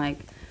me? And I'm like,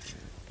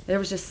 there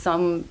was just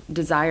some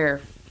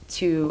desire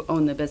to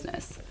own the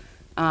business.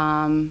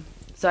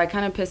 So I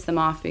kind of pissed them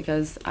off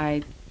because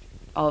I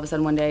all of a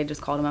sudden one day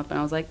just called them up and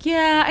I was like,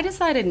 yeah, I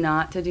decided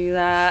not to do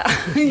that,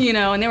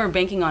 and they were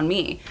banking on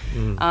me.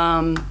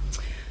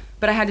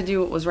 But I had to do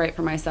what was right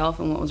for myself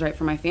and what was right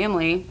for my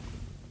family.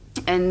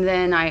 And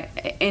then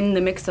in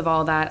the mix of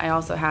all that, I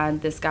also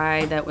had this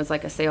guy that was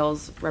like a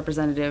sales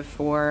representative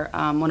for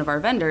one of our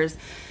vendors,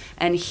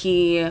 and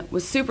he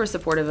was super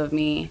supportive of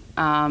me.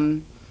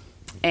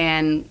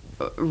 And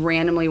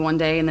randomly one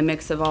day in the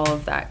mix of all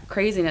of that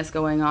craziness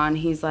going on,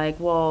 he's like,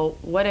 well,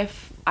 what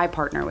if I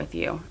partner with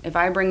you? If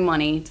I bring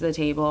money to the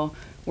table,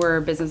 we're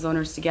business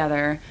owners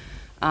together,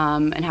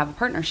 and have a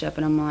partnership.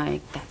 And I'm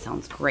like, that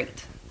sounds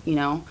great,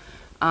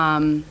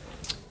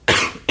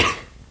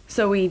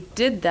 So we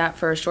did that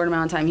for a short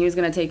amount of time. He was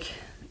going to take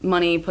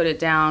money, put it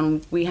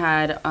down. We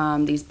had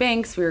these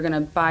banks. We were going to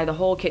buy the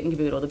whole kit and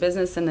caboodle, the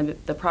business and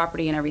the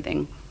property and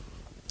everything.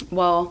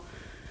 Well,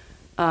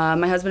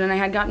 my husband and I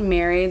had gotten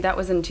married. That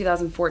was in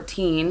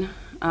 2014. We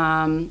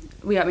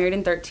got married in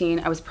 2013.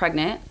 I was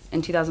pregnant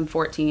in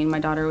 2014. My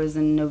daughter was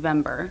in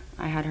November.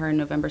 I had her on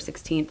November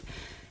 16th.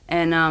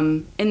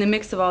 And in the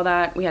mix of all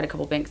that, we had a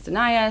couple banks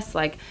deny us.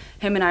 Like,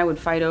 him and I would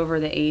fight over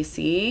the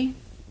AC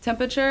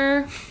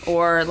temperature,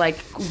 or like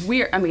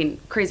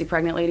crazy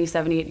pregnant lady,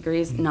 78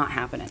 degrees, not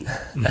happening.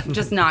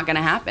 Just not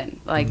gonna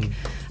happen. Like,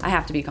 I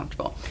have to be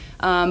comfortable.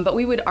 But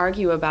we would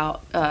argue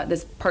about,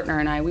 this partner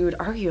and I, we would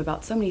argue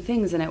about so many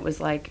things, and it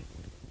was like,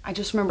 I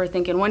just remember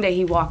thinking, one day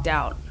he walked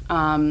out.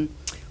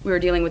 We were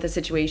dealing with a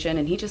situation,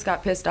 and he just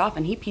got pissed off,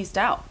 and he peaced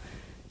out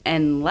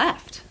and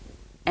left.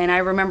 And I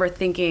remember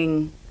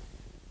thinking,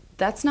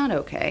 that's not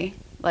okay.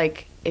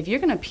 Like, if you're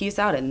gonna peace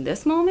out in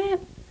this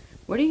moment,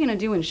 what are you going to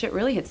do when shit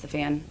really hits the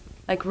fan?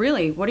 Like,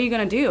 really, what are you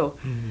going to do?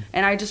 Mm-hmm.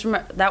 And I just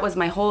remember, that was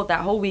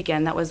that whole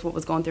weekend, that was what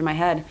was going through my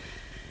head.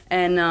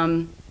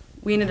 And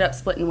we ended up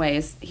splitting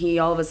ways. He,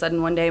 all of a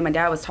sudden, one day, my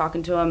dad was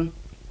talking to him.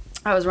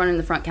 I was running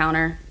the front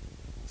counter,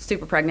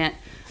 super pregnant.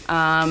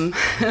 And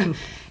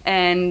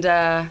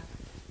I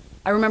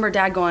remember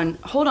Dad going,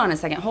 hold on a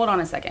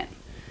second.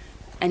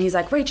 And he's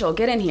like, Rachel,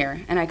 get in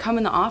here. And I come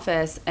in the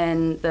office,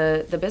 and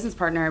the business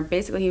partner,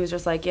 basically, he was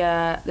just like,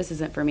 yeah, this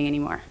isn't for me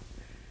anymore.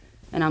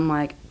 And I'm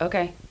like,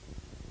 okay.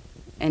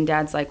 And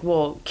Dad's like,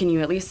 well, can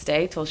you at least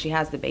stay till she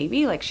has the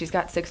baby? Like, she's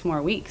got 6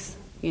 more weeks,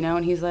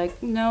 And he's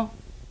like, no.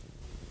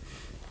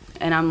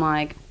 And I'm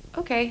like,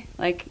 okay,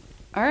 like,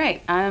 all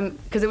right.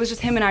 Because it was just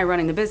him and I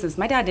running the business.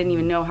 My dad didn't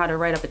even know how to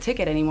write up a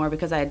ticket anymore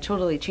because I had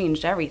totally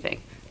changed everything.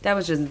 Dad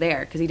was just there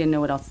because he didn't know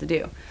what else to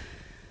do.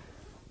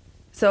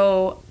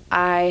 So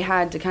I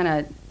had to kind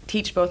of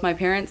teach both my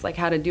parents, like,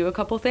 how to do a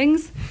couple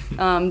things,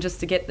 just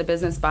to get the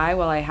business by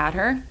while I had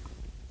her.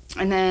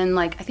 And then,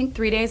 like, I think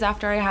 3 days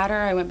after I had her,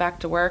 I went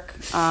back to work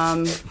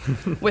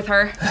with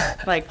her.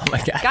 Like, oh my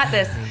God. Got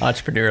this.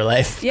 Entrepreneur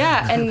life.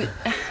 Yeah, and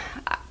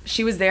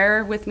she was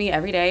there with me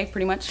every day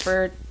pretty much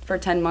for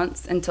 10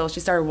 months until she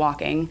started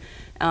walking.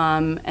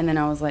 And then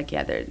I was like,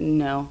 yeah,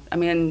 no. I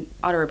mean,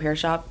 auto repair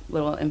shop,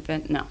 little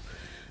infant, no.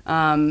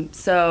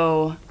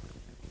 So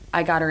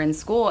I got her in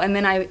school, and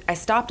then I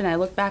stopped and I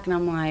looked back and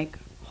I'm like,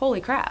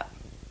 holy crap.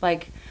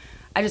 Like,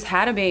 I just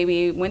had a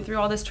baby, went through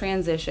all this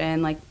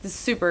transition, like, this is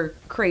super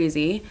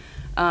crazy,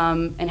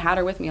 and had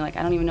her with me. Like,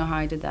 I don't even know how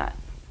I did that.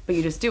 But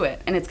you just do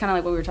it. And it's kind of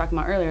like what we were talking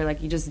about earlier.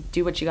 Like, you just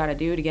do what you got to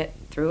do to get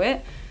through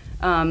it.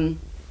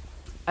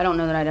 I don't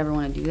know that I'd ever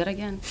want to do that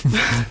again.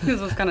 This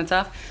was kind of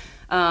tough.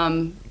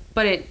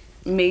 But it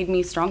made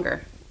me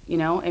stronger, you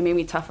know? It made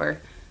me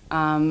tougher.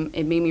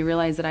 It made me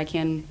realize that I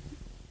can,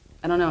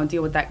 I don't know,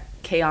 deal with that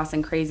chaos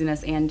and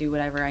craziness and do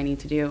whatever I need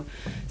to do.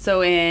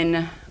 So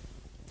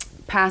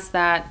past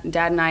that,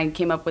 Dad and I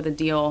came up with a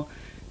deal.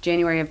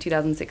 January of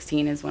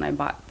 2016 is when I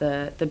bought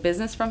the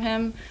business from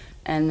him.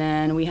 And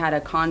then we had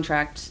a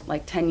contract,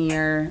 like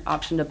 10-year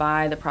option to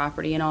buy the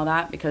property and all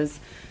that, because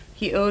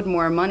he owed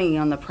more money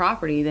on the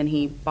property than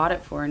he bought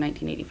it for in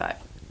 1985,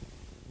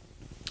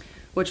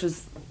 which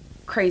was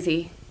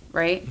crazy,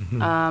 right?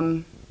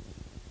 And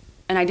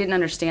I didn't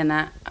understand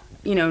that.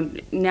 You know,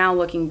 now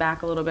looking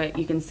back a little bit,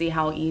 you can see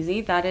how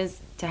easy that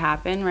is to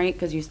happen, right?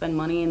 Because you spend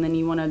money and then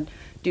you want to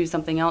do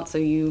something else, so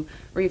you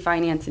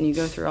refinance and you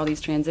go through all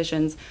these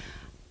transitions.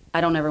 I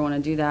don't ever want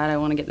to do that. I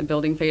want to get the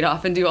building paid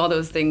off and do all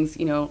those things.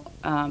 You know,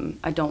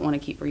 I don't want to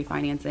keep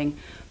refinancing.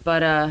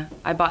 But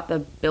I bought the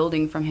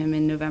building from him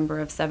in November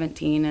of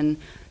 17, and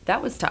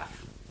that was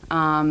tough.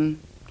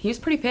 He was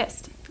pretty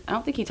pissed. I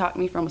don't think he talked to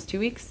me for almost 2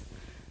 weeks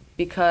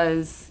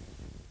because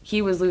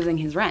he was losing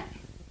his rent,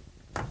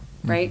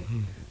 right?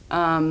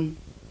 And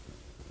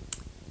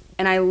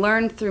I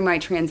learned through my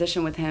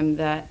transition with him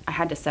that I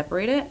had to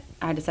separate it.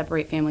 I had to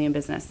separate family and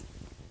business.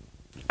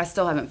 I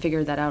still haven't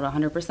figured that out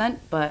 100%,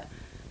 but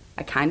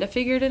I kind of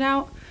figured it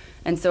out.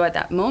 And so at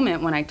that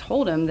moment when I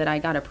told him that I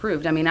got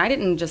approved, I mean, I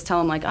didn't just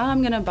tell him like, oh,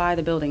 I'm going to buy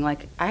the building.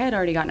 Like, I had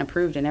already gotten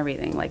approved and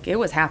everything. Like, it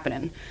was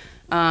happening.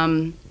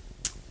 And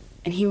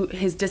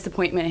his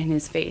disappointment in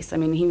his face, I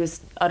mean, he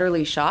was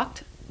utterly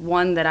shocked.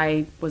 One, that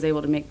I was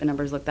able to make the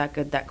numbers look that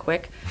good that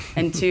quick.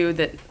 And two,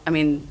 that, I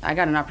mean, I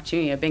got an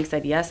opportunity. A bank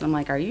said yes. And I'm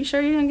like, are you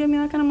sure you're going to give me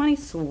that kind of money?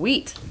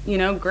 Sweet. You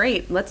know,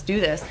 great. Let's do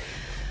this.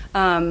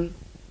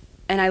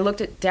 And I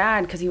looked at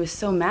Dad because he was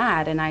so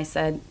mad. And I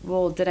said,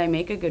 well, did I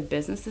make a good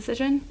business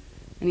decision?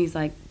 And he's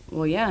like,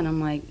 well, yeah. And I'm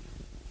like,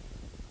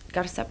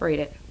 got to separate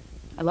it.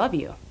 I love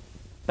you,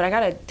 but I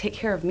got to take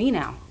care of me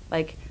now.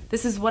 Like,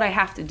 this is what I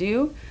have to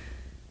do.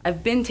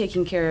 I've been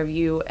taking care of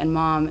you and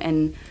Mom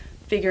and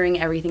figuring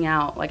everything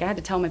out. Like, I had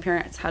to tell my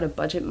parents how to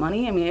budget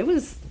money. I mean, it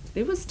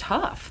was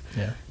tough.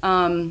 Yeah.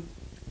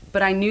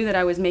 But I knew that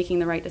I was making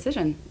the right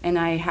decision, and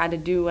I had to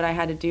do what I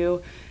had to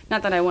do.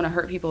 Not that I want to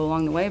hurt people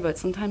along the way, but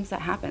sometimes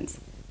that happens.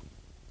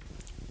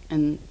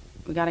 And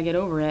we got to get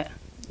over it,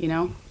 you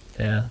know?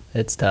 Yeah,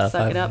 it's tough.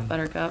 Suck it up,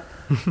 buttercup.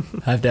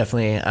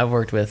 I've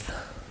worked with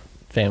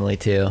family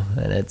too,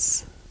 and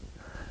it's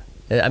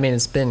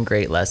been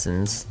great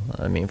lessons.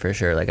 I mean, for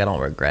sure. Like, I don't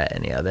regret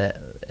any of it.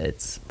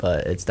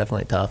 But it's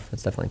definitely tough.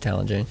 It's definitely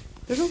challenging.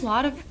 There's a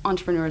lot of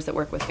entrepreneurs that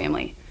work with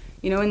family.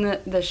 You know, in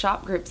the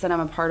shop groups that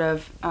I'm a part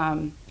of,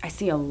 I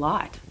see a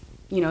lot.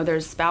 You know,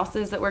 there's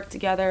spouses that work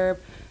together,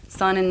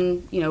 son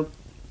and, you know,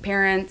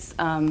 parents,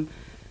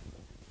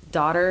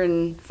 daughter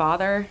and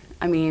father.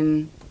 I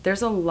mean,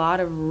 there's a lot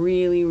of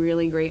really,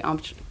 really great,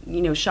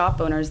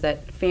 shop owners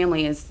that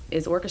family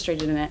is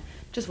orchestrated in it.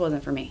 Just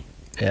wasn't for me.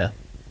 Yeah.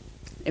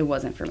 It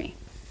wasn't for me.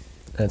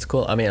 That's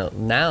cool. I mean,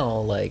 now,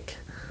 like,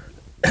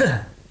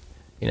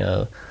 you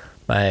know,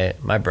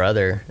 my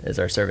brother is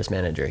our service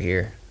manager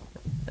here,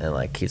 and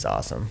like, he's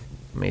awesome.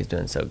 I mean, he's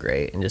doing so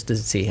great, and just to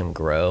see him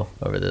grow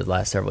over the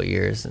last several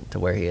years to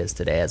where he is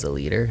today as a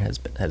leader has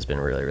been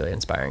really, really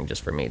inspiring,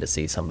 just for me to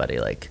see somebody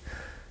like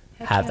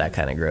have that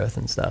kind of growth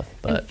and stuff.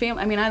 But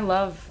I mean, I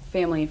love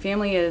family.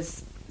 Family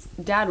is,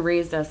 Dad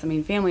raised us. I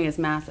mean, family is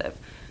massive.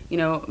 You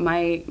know,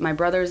 my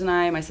brothers and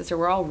I, my sister,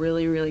 we're all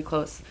really, really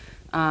close,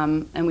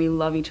 and we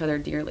love each other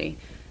dearly.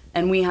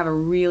 And we have a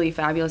really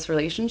fabulous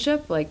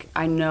relationship. Like,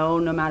 I know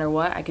no matter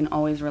what, I can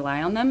always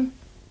rely on them.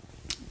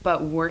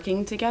 But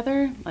working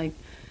together, like,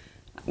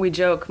 we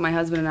joke, my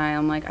husband and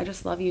I'm like, I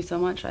just love you so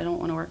much, I don't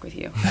want to work with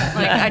you.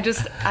 Like,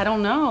 I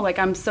don't know. Like,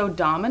 I'm so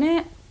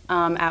dominant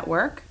at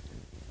work.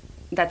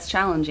 That's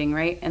challenging,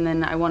 right? And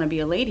then I want to be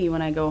a lady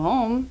when I go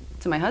home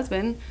to my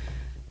husband.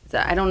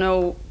 So I don't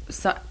know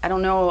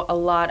a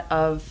lot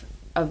of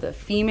the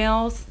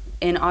females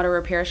in auto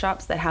repair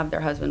shops that have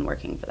their husband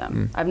working for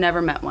them. I've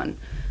never met one.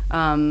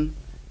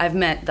 I've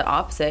met the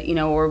opposite, you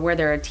know, or where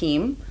they're a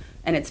team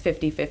and it's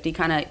 50-50,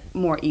 kind of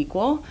more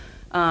equal.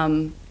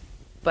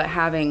 But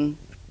having,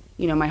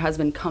 you know, my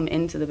husband come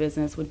into the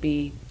business would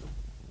be,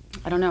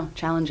 I don't know,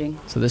 challenging.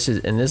 So this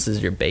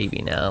is your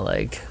baby now,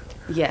 like.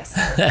 Yes.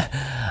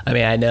 I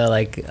mean, I know,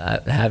 like,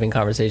 having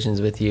conversations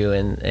with you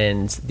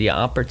and the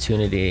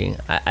opportunity,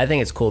 I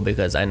think it's cool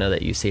because I know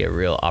that you see a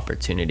real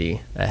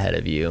opportunity ahead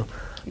of you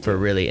for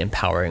really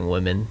empowering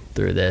women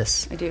through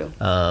this. I do.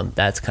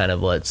 That's kind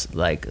of what's,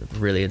 like,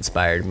 really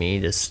inspired me,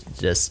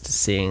 just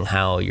seeing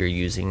how you're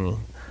using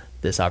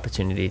this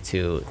opportunity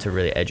to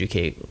really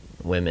educate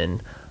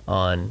women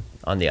on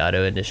the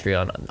auto industry,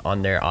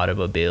 on their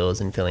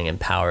automobiles, and feeling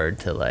empowered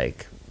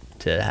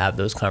to have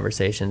those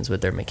conversations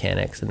with their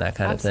mechanics and that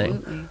kind Absolutely.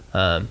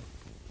 of thing.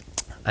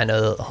 I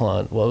know, hold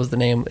on, what was the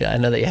name? I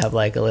know that you have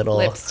like a little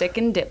Lipstick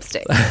and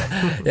dipstick.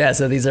 yeah,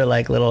 so these are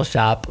like little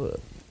shop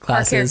classes.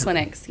 Car care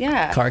clinics,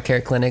 yeah. Car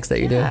care clinics that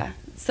you do.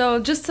 So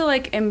just to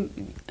like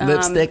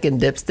Lipstick and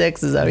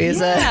dipsticks, is that what you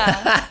said?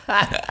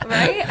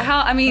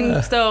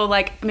 Right? So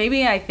like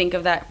maybe I think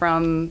of that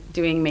from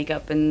doing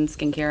makeup and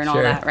skincare and all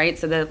Sure. that, right?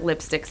 So the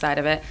lipstick side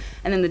of it.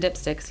 And then the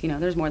dipsticks,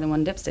 there's more than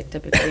one dipstick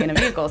typically in a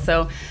vehicle.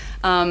 So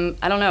I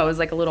don't know, it was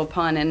like a little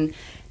pun, and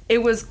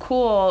it was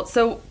cool.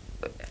 So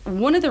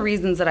one of the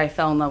reasons that I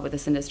fell in love with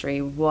this industry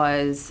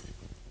was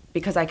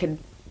because I could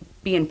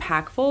be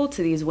impactful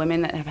to these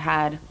women that have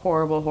had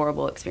horrible,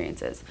 horrible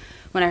experiences.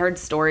 When I heard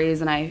stories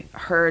and I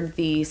heard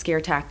the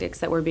scare tactics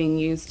that were being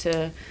used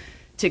to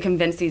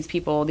convince these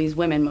people, these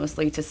women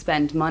mostly, to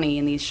spend money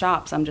in these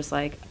shops, I'm just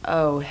like,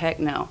 oh, heck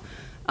no.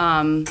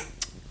 And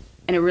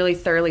it really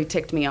thoroughly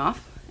ticked me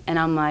off. And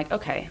I'm like,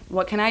 okay,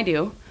 what can I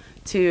do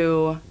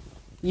to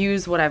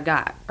use what I've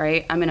got,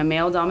 right? I'm in a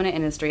male-dominant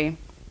industry.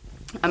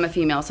 I'm a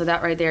female, so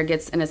that right there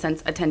gets, in a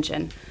sense,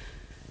 attention.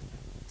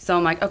 So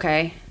I'm like,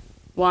 okay,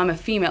 well, I'm a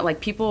female.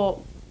 Like,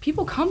 people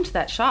come to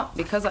that shop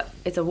because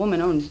it's a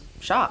woman-owned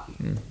shop.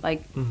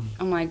 Like,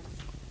 I'm like,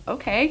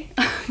 okay,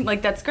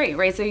 like, that's great,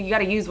 right? So you got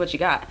to use what you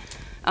got.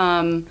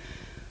 When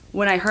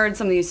I heard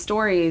some of these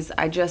stories,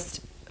 I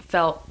just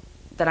felt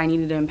that I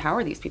needed to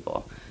empower these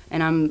people.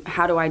 And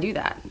how do I do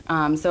that?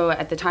 So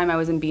at the time I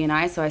was in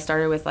BNI, so I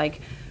started with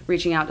like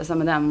reaching out to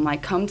some of them,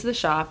 like, come to the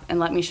shop and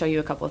let me show you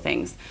a couple of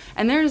things.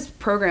 And there's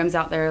programs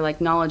out there,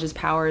 like Knowledge is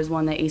Power is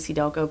one that AC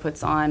Delco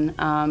puts on,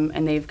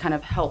 and they've kind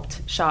of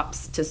helped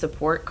shops to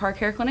support car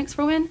care clinics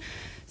for women.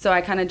 So I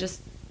kind of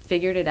just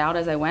figured it out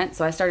as I went.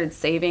 So I started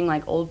saving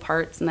like old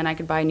parts, and then I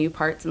could buy new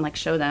parts and like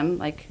show them,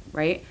 like,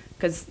 right?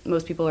 Because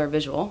most people are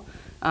visual.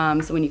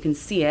 So when you can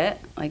see it,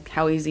 like,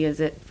 how easy is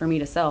it for me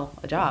to sell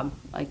a job?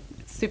 Like,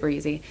 it's super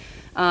easy.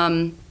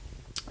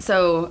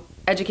 So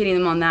educating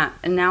them on that.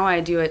 And now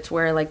I do it to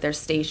where, like, there's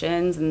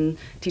stations and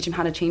teach them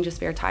how to change a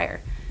spare tire.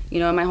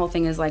 My whole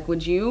thing is, like,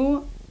 would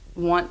you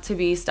want to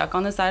be stuck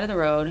on the side of the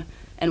road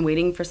and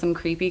waiting for some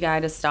creepy guy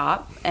to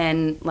stop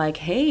and, like,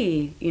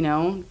 hey, you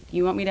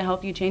want me to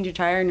help you change your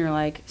tire? And you're,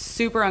 like,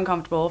 super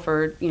uncomfortable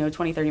for,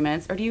 20, 30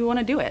 minutes. Or do you want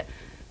to do it?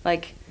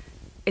 Like,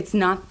 it's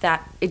not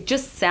that, it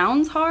just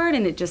sounds hard,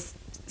 and it's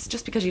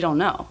just because you don't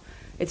know.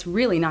 It's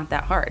really not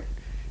that hard.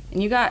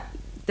 And you got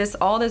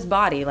all this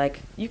body, like,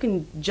 you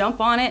can jump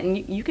on it and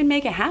you can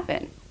make it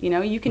happen.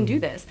 You can do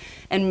this.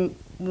 And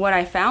what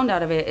I found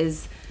out of it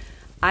is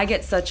I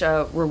get such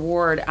a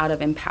reward out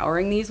of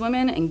empowering these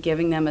women and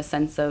giving them a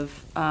sense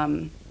of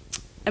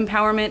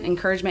empowerment,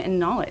 encouragement, and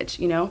knowledge,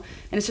 and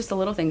it's just the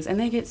little things, and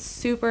they get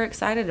super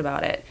excited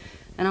about it.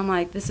 And I'm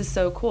like, this is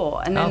so cool.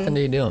 And How then, often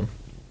do you do them?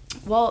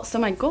 Well, so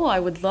my goal,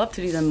 I would love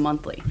to do them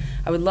monthly.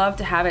 I would love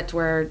to have it to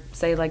where,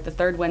 say, like the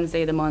third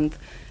Wednesday of the month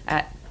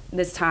at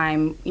this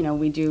time,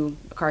 we do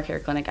a car care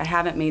clinic. I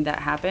haven't made that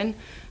happen.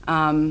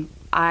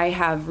 I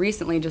have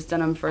recently just done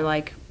them for,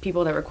 like,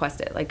 people that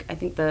request it. Like, I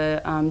think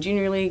the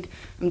Junior League,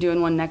 I'm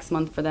doing one next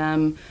month for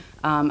them.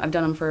 I've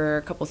done them for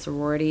a couple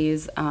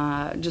sororities,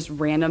 just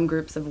random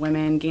groups of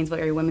women. Gainesville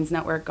Area Women's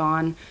Network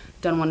done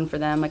one for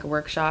them, like a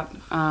workshop.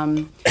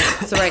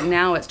 So right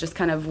now it's just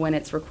kind of when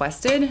it's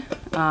requested.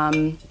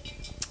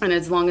 And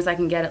as long as I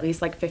can get at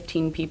least like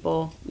 15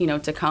 people,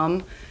 to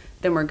come,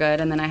 then we're good.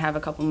 And then I have a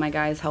couple of my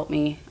guys help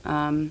me,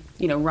 run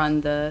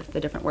the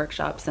different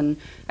workshops. And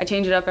I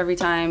change it up every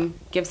time,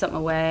 give something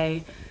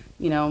away.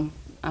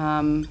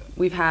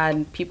 We've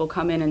had people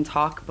come in and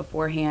talk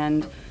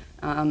beforehand.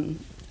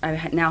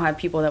 I now have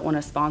people that want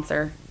to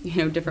sponsor,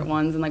 different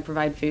ones and, like,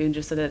 provide food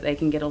just so that they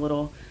can get a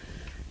little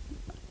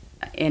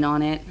in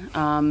on it.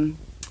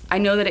 I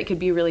know that it could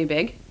be really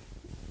big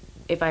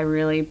if I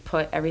really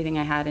put everything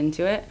I had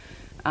into it.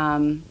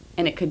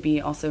 And it could be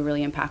also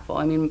really impactful.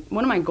 I mean,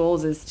 one of my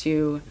goals is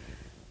to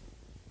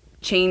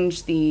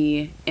change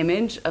the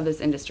image of this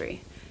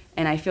industry.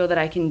 And I feel that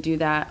I can do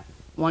that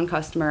one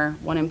customer,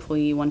 one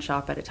employee, one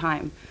shop at a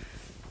time.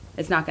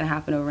 It's not going to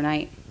happen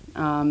overnight.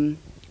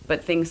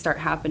 But things start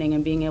happening,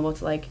 and being able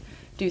to, like,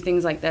 do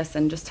things like this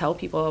and just tell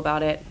people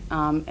about it,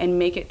 and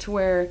make it to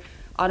where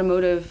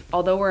automotive,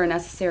 although we're a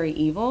necessary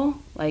evil,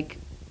 like,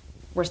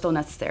 we're still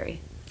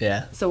necessary.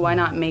 Yeah. So why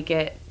not make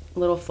it a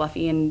little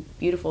fluffy and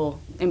beautiful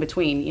in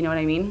between? You know what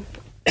I mean?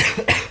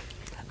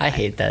 I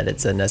hate that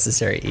it's a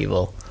necessary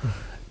evil.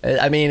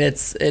 I mean,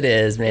 it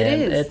is, man.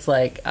 It is. It's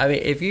like, I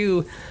mean, if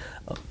you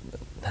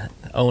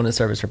own a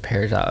service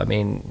repair shop, I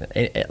mean,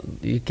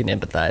 you can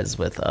empathize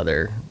with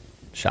other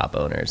shop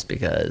owners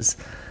because,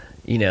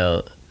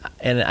 and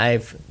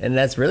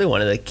that's really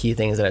one of the key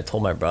things that I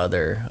told my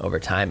brother over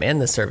time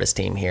and the service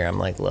team here. I'm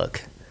like,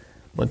 look,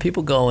 when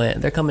people go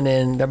in, they're coming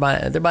in, they're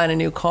buying a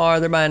new car,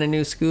 they're buying a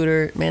new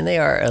scooter, man, they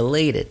are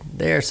elated.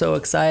 They are so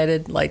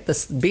excited. Like,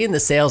 being the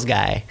sales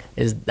guy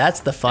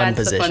that's the fun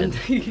position.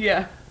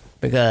 Yeah.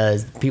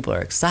 because people are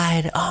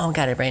excited. Oh, I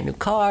got a brand new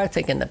car,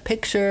 taking the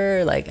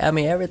picture. Like, I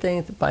mean,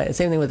 everything.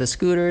 Same thing with the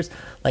scooters.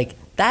 Like,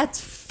 that's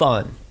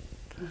fun.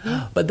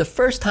 But the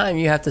first time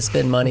you have to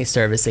spend money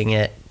servicing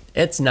it,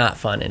 it's not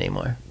fun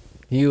anymore.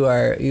 You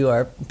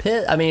are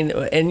pissed. I mean,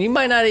 and you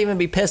might not even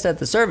be pissed at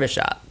the service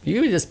shop.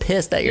 You're just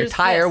pissed that your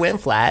tire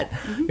went flat.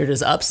 You're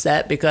just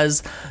upset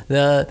because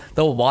the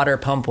water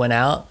pump went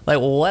out. Like,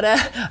 what?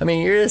 I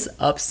mean, you're just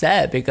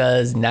upset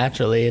because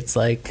naturally it's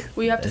like,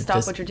 well, you have to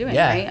stop what you're doing,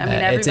 yeah, right? I mean,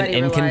 everybody it's an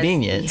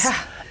inconvenience.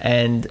 Yeah.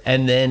 And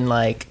then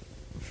like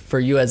for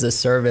you as a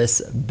service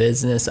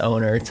business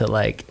owner to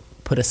like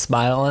put a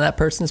smile on that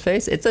person's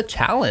face, it's a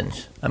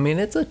challenge. I mean,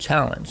 it's a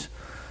challenge.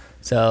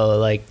 So,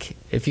 like,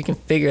 if you can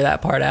figure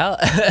that part out,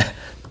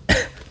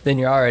 then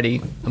you're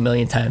already a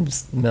million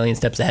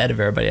steps ahead of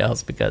everybody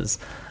else because,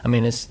 I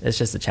mean, it's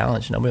just a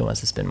challenge. Nobody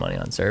wants to spend money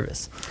on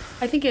service.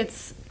 I think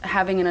it's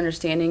having an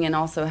understanding and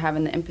also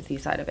having the empathy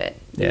side of it.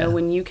 You know,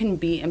 when you can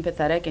be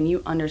empathetic and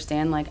you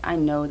understand, like, I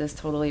know this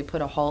totally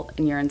put a halt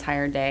in your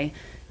entire day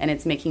and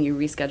it's making you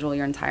reschedule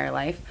your entire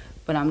life,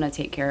 but I'm going to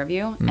take care of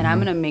you and I'm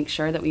going to make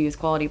sure that we use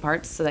quality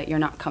parts so that you're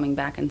not coming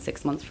back in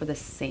 6 months for the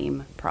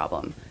same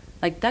problem.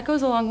 Like, that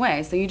goes a long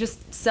way. So you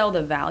just sell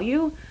the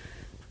value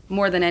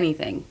more than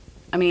anything.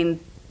 I mean,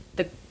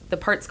 the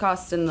parts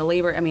cost and the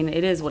labor, I mean,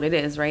 it is what it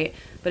is, right?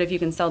 But if you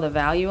can sell the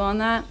value on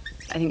that,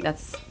 I think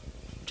that's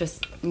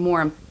just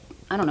more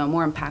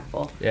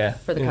impactful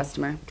for the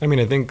customer. I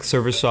mean, I think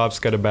service shops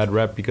get a bad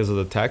rep because of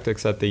the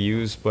tactics that they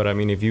use. But, I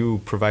mean, if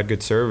you provide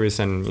good service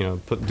and, you know,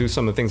 do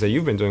some of the things that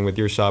you've been doing with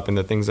your shop and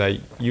the things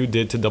that you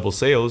did to double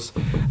sales,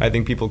 I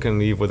think people can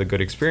leave with a good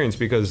experience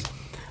because,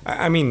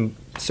 I mean,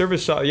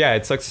 service shop, yeah,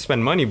 it sucks to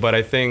spend money, but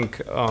I think,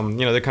 you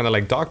know, they're kind of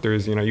like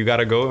doctors. You know, you got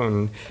to go,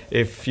 and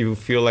if you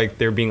feel like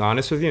they're being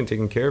honest with you and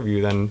taking care of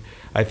you, then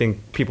I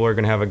think people are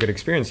going to have a good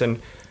experience.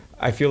 And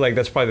I feel like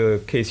that's probably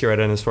the case here at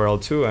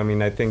NS4L too. I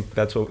mean, I think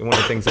that's one of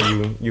the things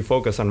that you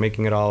focus on,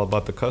 making it all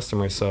about the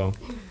customer. So,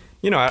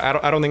 you know,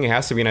 I don't think it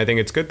has to be, and I think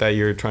it's good that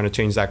you're trying to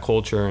change that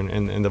culture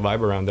and the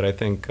vibe around it. I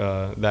think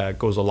that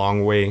goes a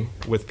long way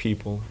with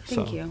people.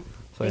 Thank you.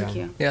 Thank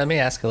you. Yeah, let me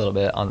ask a little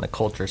bit on the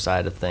culture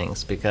side of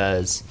things,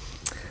 because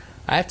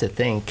I have to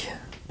think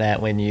that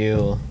when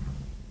you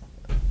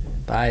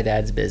buy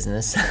Dad's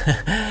business,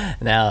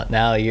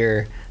 now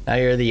you're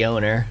the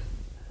owner.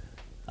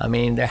 I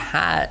mean, there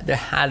had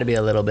to be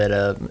a little bit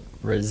of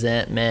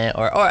resentment,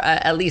 or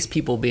at least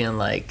people being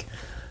like,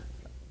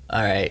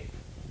 all right,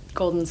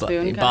 golden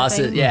spoon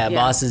boss's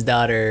boss's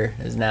daughter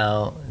is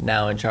now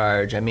in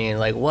charge. I mean,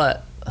 like,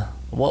 what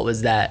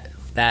was that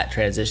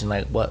transition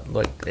like?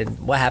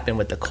 What happened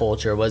with the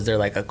culture? Was there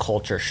like a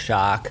culture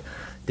shock?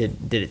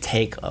 Did it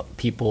take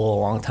people a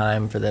long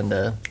time for them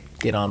to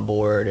get on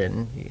board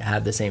and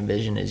have the same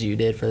vision as you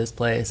did for this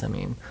place? I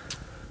mean,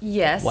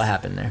 yes. What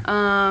happened there?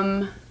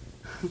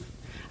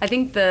 I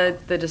think the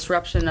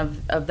disruption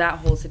of that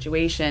whole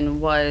situation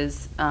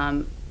was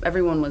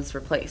everyone was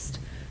replaced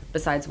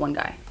besides one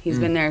guy. He's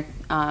been there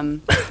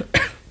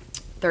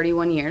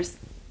 31 years,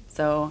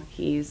 so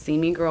he's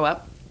seen me grow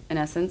up, in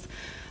essence.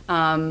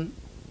 I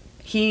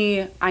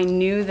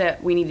knew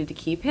that we needed to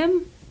keep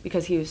him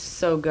because he was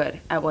so good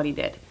at what he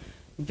did.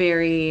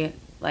 Very,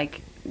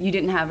 like, you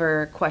didn't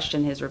ever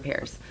question his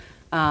repairs.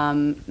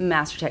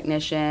 Master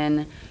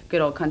technician,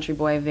 good old country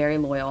boy, very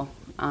loyal.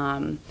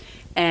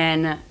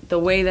 And the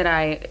way that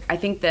I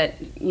think that,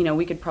 you know,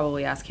 we could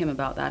probably ask him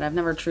about that. I've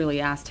never truly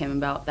asked him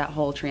about that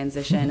whole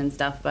transition and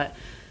stuff, but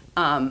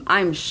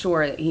I'm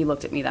sure that he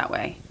looked at me that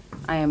way.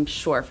 I am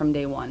sure from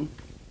day one.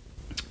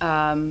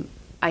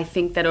 I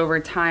think that over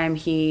time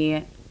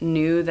he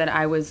knew that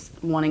I was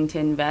wanting to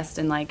invest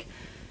in, like,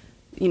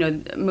 you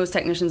know, most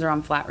technicians are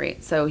on flat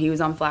rate. So he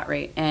was on flat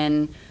rate.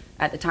 And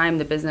at the time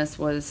the business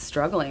was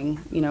struggling,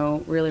 you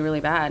know, really, really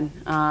bad.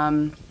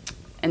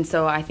 And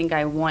so I think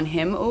I won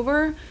him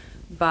over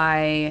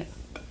by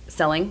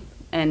selling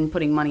and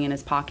putting money in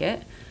his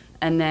pocket.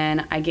 And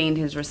then I gained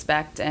his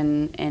respect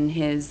and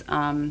his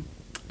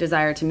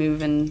desire to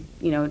move and,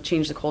 you know,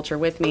 change the culture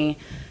with me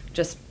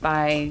just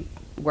by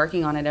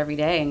working on it every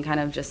day and kind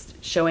of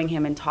just showing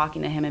him and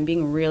talking to him and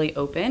being really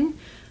open.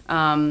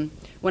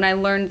 When I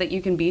learned that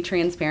you can be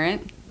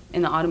transparent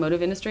in the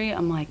automotive industry,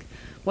 I'm like,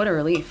 what a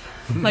relief.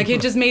 Like, it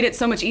just made it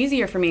so much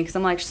easier for me because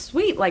I'm like,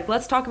 sweet, like,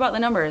 let's talk about the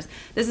numbers.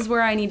 This is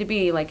where I need to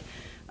be. Like,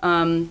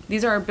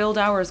 these are our build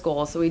hours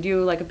goals. So we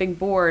do like a big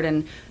board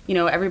and, you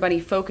know, everybody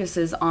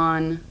focuses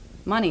on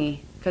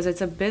money because it's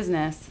a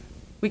business.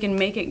 We can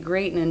make it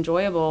great and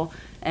enjoyable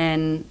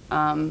and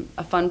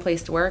a fun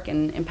place to work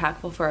and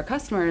impactful for our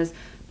customers,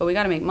 but we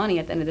got to make money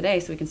at the end of the day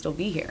so we can still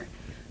be here.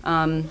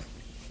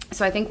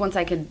 So I think once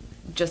I could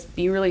just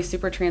be really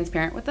super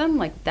transparent with them,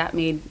 like, that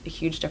made a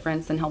huge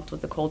difference and helped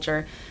with the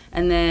culture.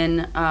 And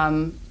then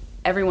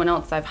everyone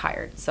else I've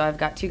hired. So I've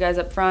got 2 guys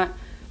up front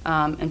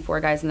and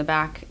 4 guys in the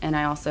back, and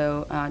I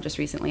also just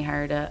recently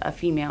hired a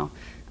female.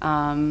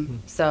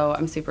 So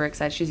I'm super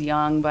excited. She's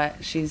young, but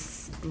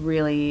she's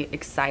really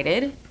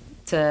excited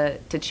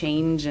to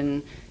change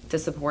and to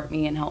support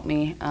me and help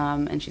me.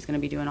 And she's going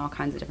to be doing all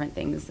kinds of different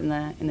things in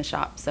the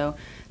shop. So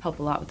help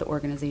a lot with the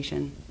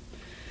organization.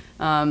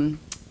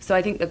 So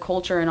I think the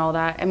culture and all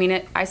that, I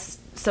mean,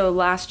 so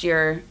last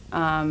year,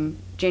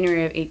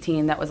 January of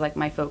 18, that was like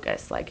my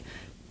focus. Like,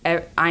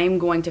 I'm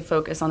going to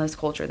focus on this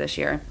culture this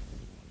year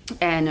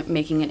and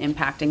making an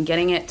impact and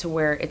getting it to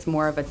where it's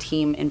more of a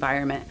team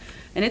environment.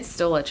 And it's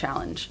still a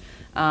challenge.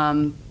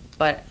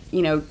 But,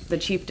 you know, the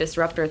chief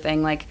disruptor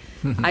thing, like,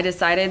 I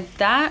decided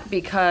that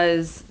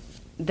because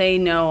they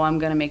know I'm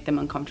going to make them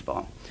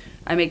uncomfortable.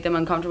 I make them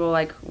uncomfortable,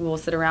 like, we'll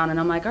sit around and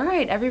I'm like, all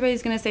right,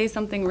 everybody's going to say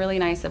something really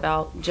nice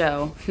about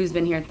Joe, who's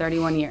been here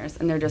 31 years.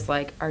 And they're just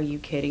like, are you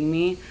kidding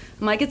me?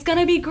 I'm like, it's going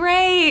to be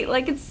great.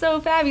 Like, it's so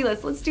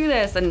fabulous. Let's do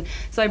this. And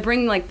so I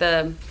bring, like,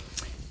 the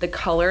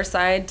color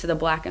side to the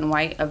black and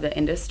white of the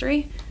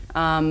industry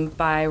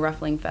by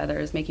ruffling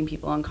feathers, making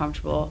people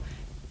uncomfortable.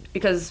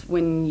 Because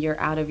when you're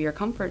out of your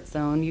comfort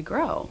zone, you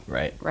grow.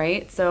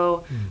 Right?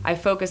 So I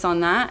focus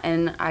on that,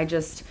 and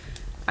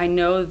I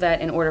know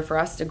that in order for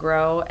us to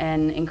grow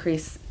and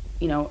increase,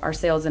 you know, our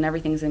sales and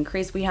everything's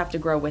increased, we have to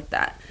grow with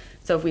that.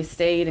 So if we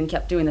stayed and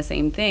kept doing the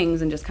same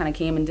things and just kind of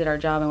came and did our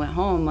job and went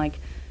home, like,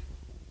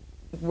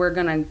 we're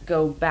going to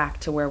go back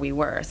to where we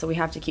were. So we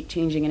have to keep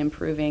changing and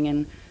improving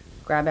and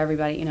grab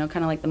everybody, you know,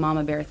 kind of like the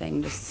mama bear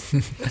thing, just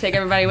take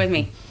everybody with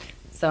me.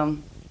 So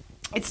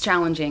it's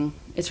challenging.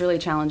 It's really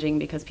challenging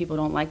because people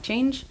don't like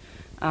change.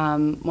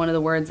 One of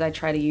the words I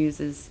try to use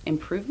is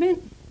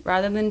improvement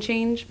rather than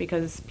change,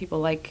 because people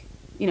like,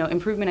 you know,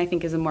 improvement I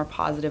think is a more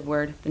positive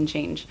word than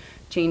change.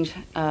 Change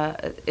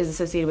is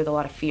associated with a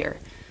lot of fear.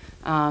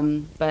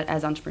 But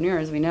as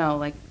entrepreneurs, we know,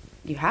 like,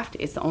 you have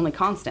to, it's the only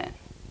constant.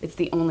 It's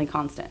the only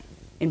constant.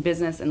 In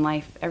business, in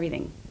life,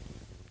 everything.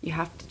 You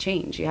have to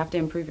change. You have to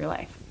improve your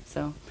life.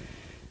 So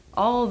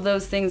all of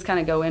those things kind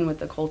of go in with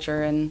the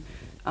culture. And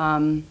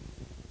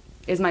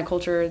is my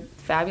culture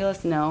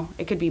fabulous? No,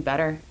 it could be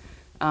better.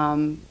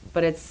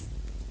 But it's,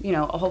 you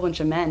know, a whole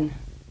bunch of men.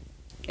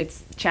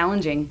 It's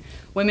challenging.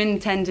 Women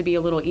tend to be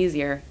a little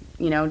easier,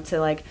 you know, to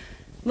like,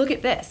 look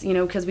at this, you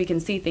know, because we can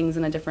see things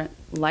in a different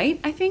light,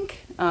 I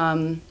think.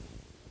 I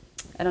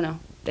don't know.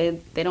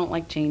 They don't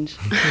like change.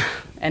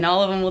 And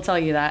all of them will tell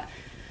you that.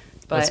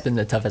 But what's been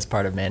the toughest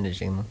part of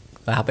managing?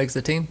 How big's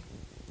the team?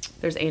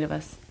 There's 8 of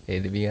us.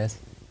 8 of you guys?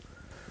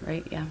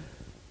 Right, yeah.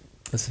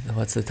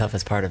 What's the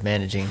toughest part of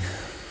managing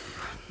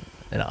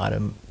an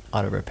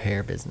auto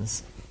repair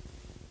business?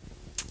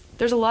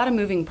 There's a lot of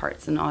moving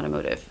parts in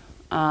automotive.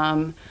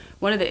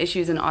 One of the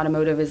issues in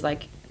automotive is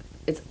like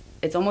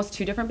it's almost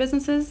 2 different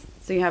businesses.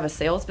 So you have a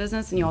sales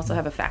business and you also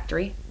have a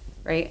factory,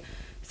 right?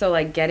 So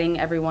like getting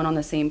everyone on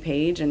the same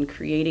page and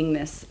creating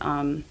this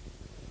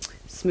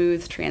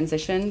smooth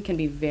transition can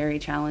be very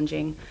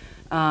challenging.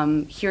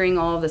 Hearing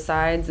all of the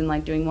sides and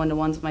like doing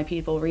one-to-ones with my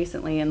people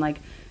recently and like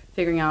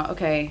figuring out,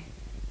 okay,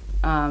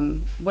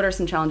 what are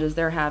some challenges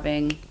they're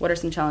having? What are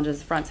some challenges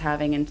the front's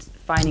having? And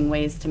finding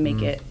ways to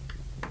make it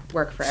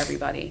work for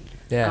everybody.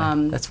 Yeah,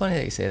 that's funny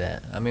that you say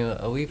that. I mean,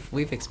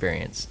 we've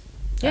experienced.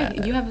 Yeah,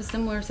 you have a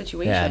similar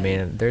situation. Yeah, I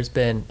mean, there's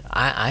been.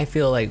 I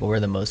feel like we're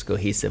the most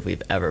cohesive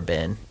we've ever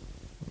been,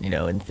 you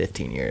know, in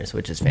 15 years,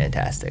 which is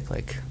fantastic.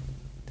 Like,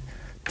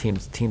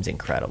 team's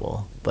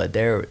incredible, but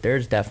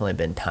there's definitely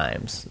been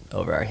times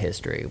over our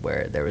history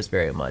where there was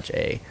very much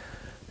a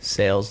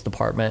sales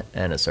department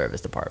and a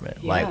service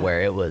department, like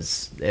where it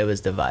was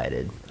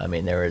divided. I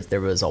mean,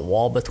 there was a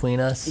wall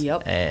between us.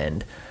 Yep.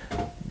 And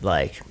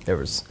like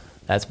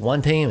that's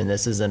one team and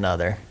this is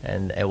another,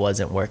 and it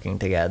wasn't working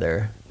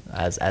together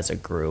as a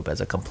group,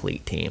 as a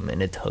complete team,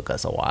 and it took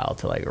us a while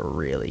to like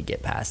really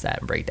get past that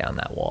and break down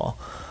that wall.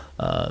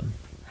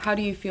 How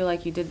do you feel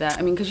like you did that?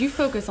 I mean, because you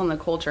focus on the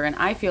culture, and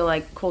I feel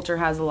like culture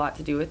has a lot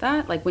to do with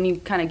that. Like when you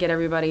kind of get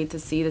everybody to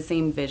see the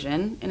same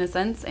vision in a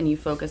sense, and you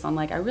focus on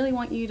like, I really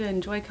want you to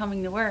enjoy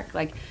coming to work,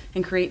 like,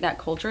 and create that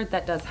culture,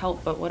 that does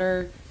help. But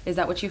is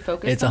that what you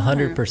focus on? It's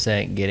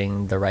 100%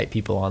 getting the right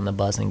people on the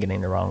bus and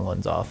getting the wrong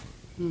ones off.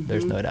 Mm-hmm.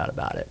 There's no doubt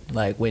about it.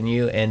 Like when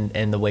you,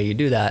 and the way you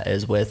do that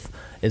is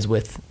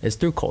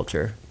through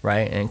culture,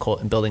 right?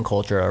 And building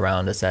culture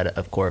around a set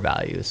of core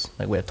values.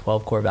 Like we have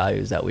 12 core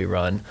values that we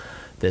run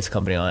this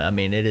company on. I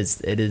mean, it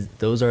is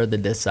those are the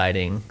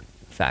deciding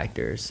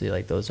factors. See,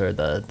 like those are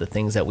the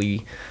things that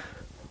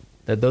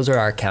those are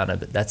our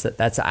accountability.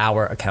 That's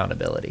our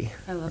accountability.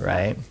 I love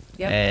right?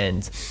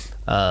 That.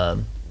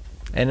 Yep.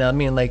 And I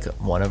mean, like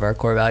one of our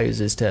core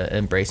values is to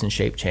embrace and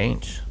shape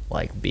change,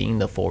 like being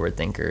the forward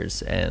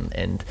thinkers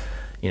and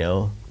you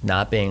know,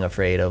 not being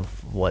afraid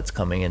of what's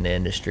coming in the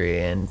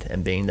industry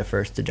and being the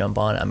first to jump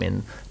on. I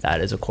mean, that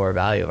is a core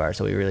value of ours.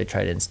 So we really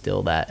try to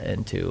instill that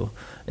into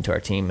our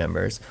team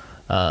members.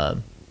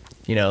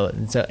 You know,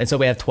 and so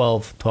we have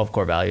 12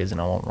 core values, and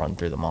I won't run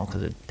through them all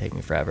because it'd take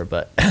me forever.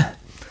 But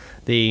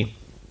the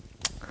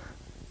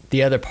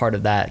other part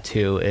of that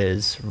too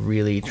is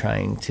really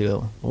trying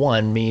to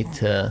me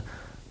to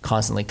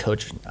constantly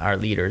coach our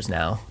leaders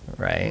now,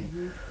 right?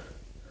 Mm-hmm.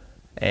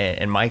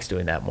 And Mike's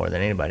doing that more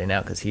than anybody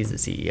now because he's the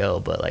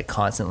CEO. But like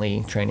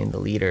constantly training the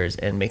leaders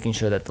and making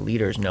sure that the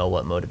leaders know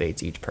what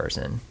motivates each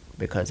person,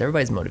 because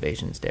everybody's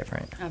motivation is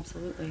different.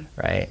 Absolutely.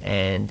 Right.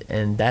 And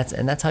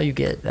that's how you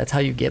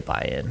get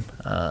buy-in.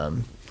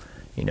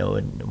 You know,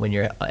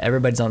 when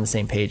everybody's on the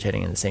same page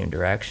heading in the same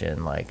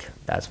direction, like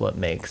that's what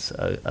makes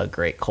a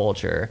great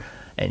culture.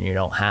 And you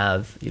don't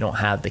have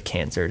the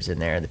cancers in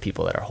there, the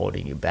people that are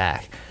holding you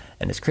back.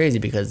 And it's crazy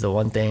because the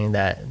one thing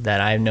that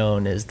I've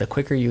known is the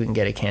quicker you can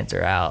get a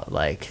cancer out,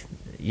 like,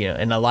 you know,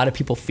 and a lot of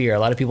people fear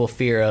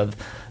of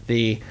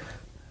the,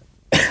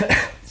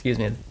 excuse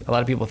me, a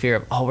lot of people fear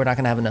of, oh, we're not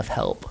going to have enough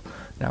help.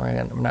 Now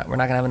we're not going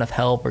to have enough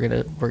help. We're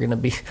going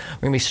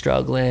to be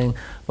struggling.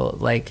 But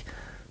like,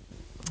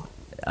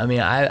 I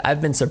mean,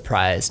 I've been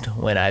surprised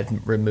when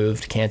I've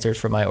removed cancers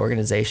from my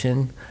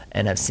organization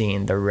and I've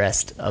seen the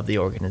rest of the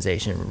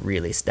organization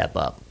really step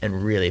up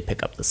and really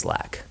pick up the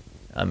slack.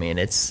 I mean,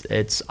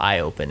 it's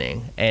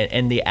eye-opening,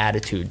 and the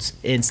attitudes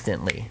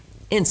instantly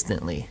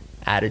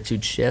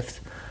attitude shift.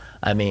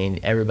 I mean,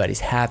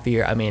 everybody's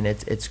happier. I mean,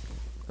 it's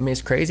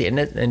crazy, and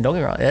don't get me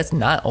wrong, that's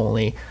not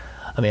only.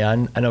 I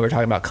mean, I know we're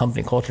talking about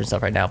company culture and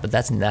stuff right now, but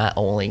that's not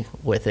only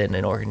within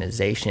an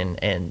organization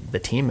and the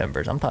team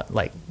members. I'm talking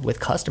like with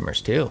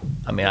customers too.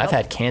 I mean, I've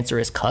had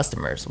cancerous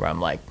customers where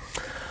I'm like,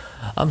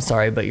 I'm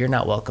sorry, but you're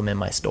not welcome in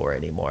my store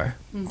anymore.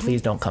 Mm-hmm.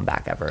 Please don't come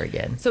back ever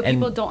again. So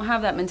people don't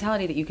have that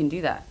mentality that you can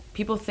do that.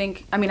 People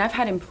think, I mean, I've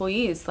had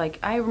employees, like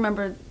I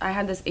remember I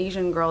had this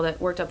Asian girl that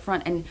worked up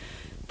front, and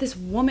this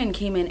woman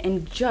came in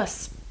and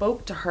just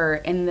spoke to her,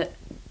 and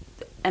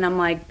I'm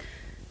like,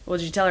 well,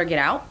 did you tell her to get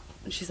out?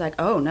 And she's like,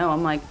 oh no.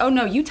 I'm like, oh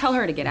no, you tell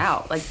her to get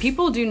out. Like,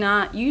 people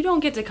you don't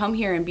get to come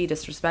here and be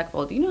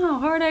disrespectful. Do you know how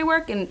hard I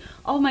work and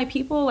all my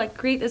people like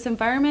create this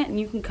environment, and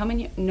you can come in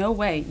here? No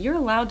way. You're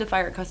allowed to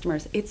fire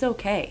customers. It's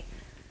okay.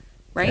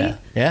 Right?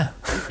 Yeah.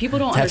 People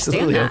don't it's understand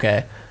absolutely that.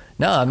 Okay.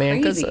 No, I mean,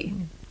 because Crazy.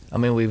 I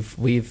mean,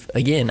 we've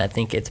again, I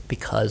think it's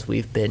because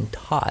we've been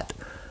taught,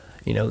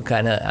 you know,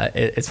 kind of,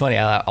 it's funny,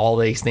 all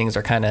these things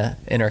are kind of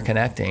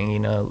interconnecting, you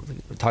know,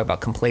 talk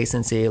about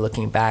complacency,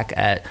 looking back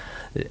at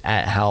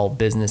how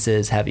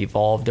businesses have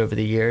evolved over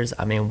the years.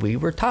 I mean, we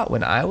were taught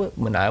when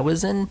I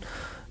was in,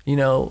 you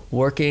know,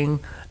 working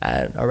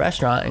at a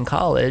restaurant in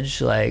college,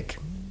 like,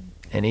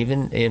 and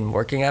even in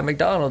working at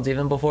McDonald's,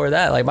 even before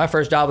that, like my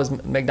first job was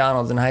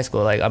McDonald's in high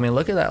school. Like, I mean,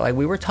 look at that. Like,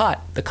 we were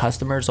taught the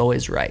customer's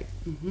always right.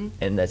 Mm-hmm.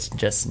 And that's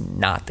just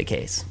not the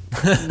case.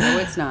 No,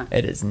 it's not.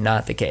 It is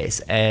not the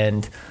case.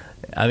 And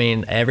I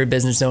mean, every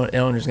business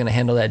owner is going to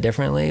handle that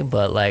differently.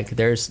 But like,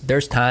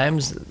 there's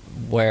times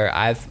where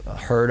I've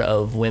heard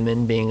of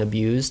women being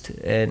abused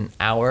in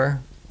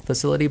our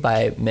facility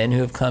by men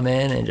who have come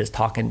in and just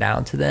talking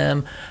down to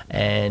them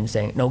and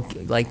saying, no,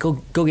 like, go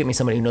get me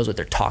somebody who knows what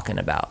they're talking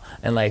about,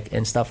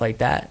 and stuff like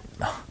that.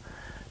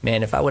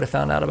 Man, if I would have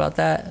found out about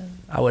that,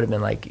 I would have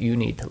been like, you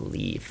need to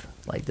leave.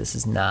 Like, this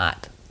is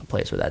not a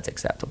place where that's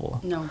acceptable.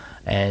 No.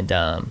 And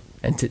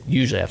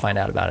usually I find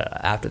out about it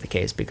after the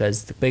case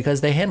because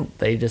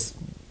they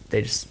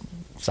just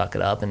suck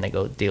it up and they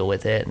go deal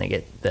with it, and they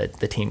get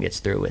the team gets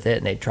through with it,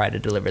 and they try to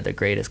deliver the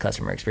greatest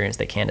customer experience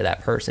they can to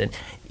that person,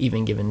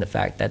 even given the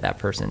fact that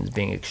person is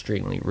being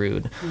extremely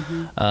rude.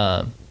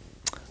 Mm-hmm.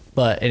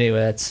 But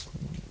anyway,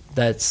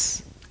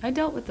 that's I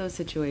dealt with those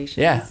situations.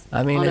 Yeah,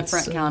 I mean, on a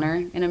front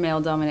counter in a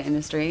male-dominant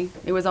industry,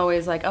 it was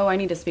always like, oh, I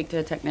need to speak to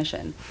a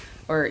technician,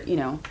 or you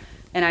know,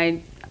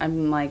 and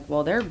I'm like,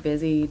 well, they're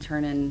busy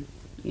turning,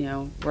 you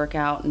know, work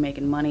out and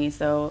making money,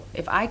 so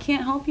if I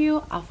can't help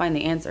you, I'll find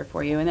the answer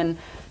for you. And then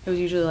it was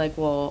usually like,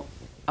 well,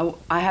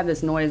 I have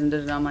this noise, and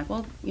I'm like,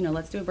 well, you know,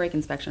 let's do a brake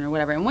inspection or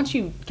whatever. And once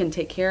you can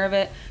take care of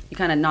it, you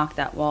kind of knock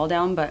that wall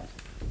down. But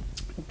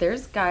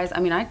there's guys, I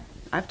mean,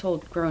 I've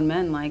told grown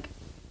men, like,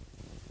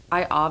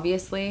 I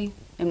obviously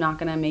am not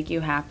going to make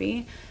you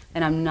happy,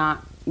 and I'm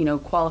not, you know,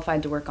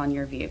 qualified to work on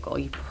your vehicle.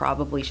 You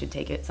probably should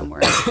take it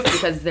somewhere else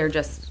because they're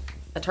just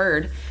a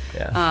turd.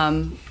 Yeah.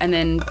 And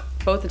then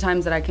both the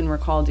times that I can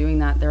recall doing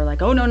that, they're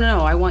like, oh,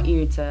 no, I want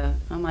you to.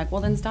 I'm like, well,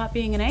 then stop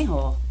being an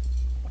a-hole.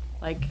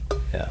 Like,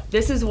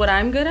 This is what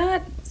I'm good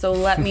at, so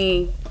let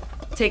me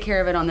take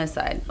care of it on this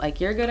side. Like,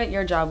 you're good at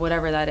your job,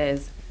 whatever that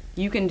is.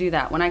 You can do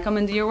that. When I come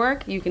into your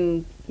work, you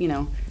can, you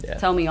know,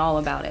 tell me all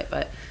about it.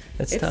 But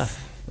it's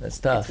tough. It's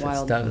tough.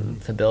 It's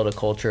tough to build a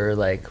culture,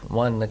 like,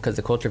 one, because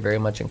the culture very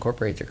much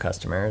incorporates your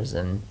customers,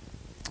 and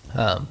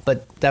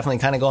but definitely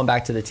kind of going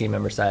back to the team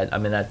member side. I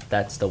mean,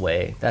 that's the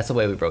way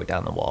we broke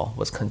down the wall,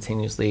 was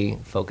continuously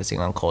focusing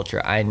on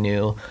culture. I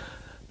knew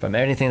from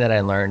everything that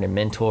I learned and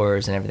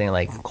mentors and everything,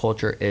 like,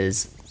 culture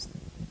is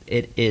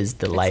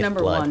the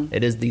lifeblood.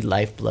 It is the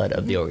lifeblood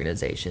of the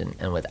organization,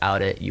 and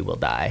without it, you will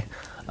die.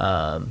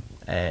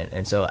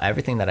 And so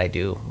everything that I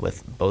do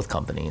with both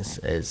companies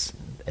is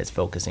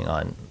focusing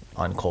on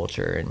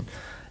culture,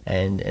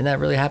 and that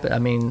really happened. I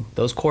mean,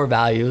 those core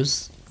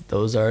values,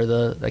 those are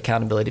the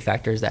accountability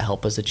factors that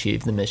help us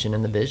achieve the mission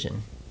and the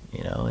vision,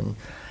 you know,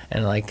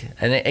 and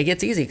it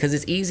gets easy because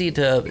it's easy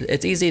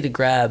to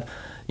grab,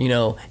 you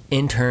know,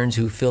 interns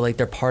who feel like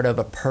they're part of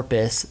a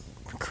purpose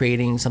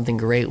creating something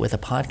great with a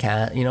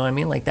podcast. You know what I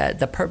mean? Like that,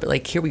 the purpose,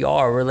 like here we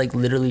are, we're like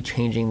literally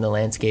changing the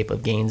landscape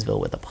of Gainesville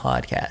with a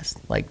podcast.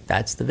 Like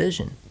that's the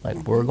vision.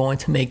 Like we're going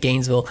to make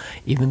Gainesville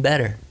even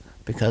better,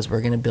 because we're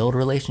going to build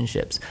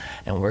relationships,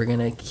 and we're going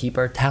to keep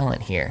our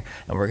talent here,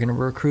 and we're going to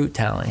recruit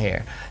talent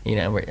here. You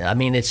know, I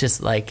mean, it's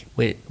just like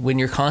when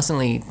you're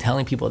constantly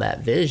telling people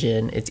that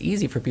vision, it's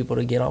easy for people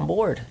to get on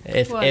board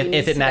if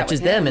it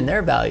matches them and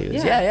their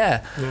values.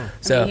 Yeah.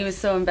 So I mean, he was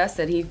so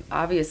invested. He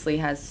obviously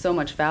has so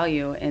much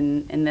value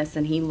in this,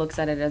 and he looks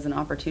at it as an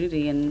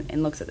opportunity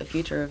and looks at the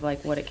future of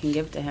like what it can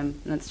give to him,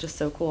 and that's just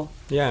so cool.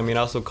 Yeah, I mean,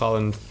 also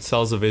Colin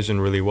sells the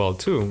vision really well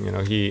too. You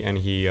know,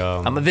 he.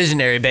 I'm a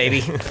visionary,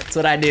 baby. That's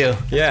what I do.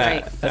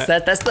 Yeah,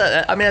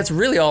 that's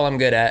really all I'm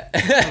good at.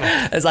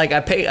 It's like I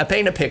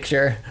paint a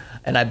picture,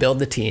 and I build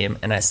the team,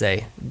 and I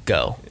say,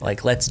 go,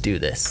 like, let's do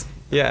this.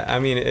 Yeah, I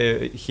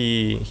mean,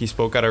 he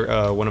spoke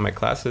at one of my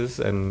classes,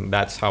 and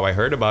that's how I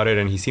heard about it.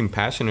 And he seemed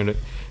passionate,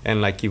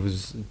 and like he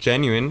was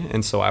genuine,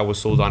 and so I was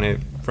sold on it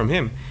from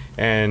him.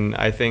 And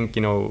I think,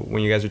 you know,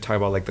 when you guys are talking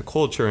about like the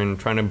culture and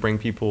trying to bring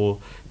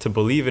people to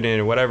believe in it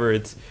or whatever,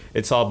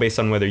 it's all based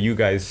on whether you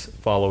guys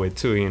follow it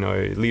too. You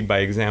know, lead by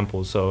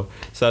example. So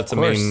that's the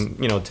main,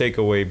 you know,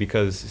 takeaway,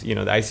 because, you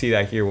know, I see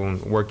that here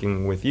when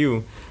working with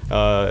you,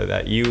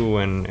 that you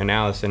and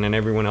Allison and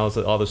everyone else,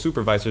 all the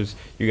supervisors,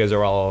 you guys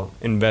are all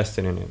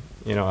invested in it.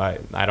 You know,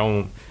 I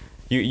don't.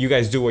 You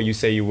guys do what you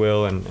say you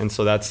will, and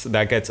so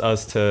that gets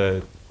us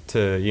to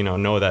you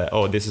know that,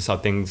 oh, this is how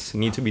things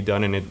need to be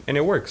done, and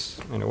it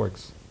works.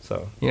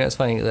 So, you know, it's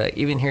funny, like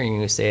even hearing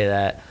you say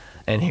that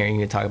and hearing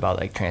you talk about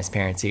like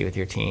transparency with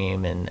your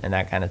team and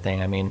that kind of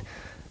thing. I mean,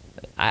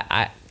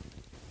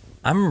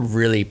 I'm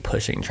really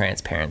pushing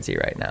transparency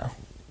right now,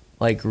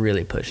 like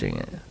really pushing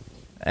it,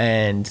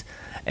 and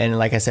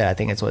like I said, I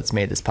think it's what's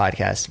made this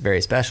podcast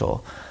very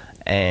special,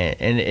 and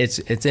it's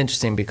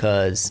interesting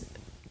because,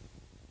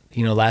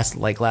 you know, last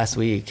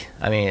week,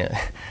 I mean,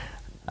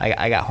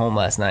 I got home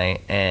last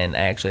night, and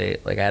I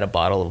had a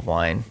bottle of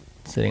wine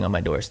sitting on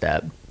my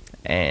doorstep,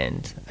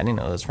 and I didn't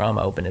know who it was from.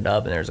 I opened it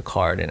up, and there was a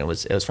card, and it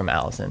was from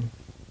Allison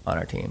on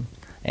our team.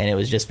 And it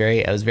was just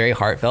very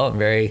heartfelt and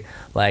very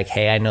like,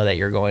 hey, I know that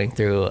you're going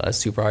through a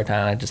super hard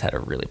time. I just had a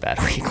really bad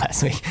week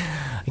last week.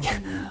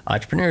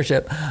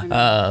 Entrepreneurship.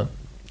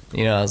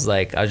 You know, I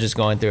was just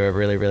going through a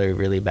really, really,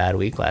 really bad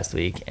week last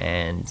week,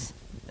 and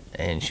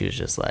she was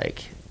just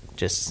like,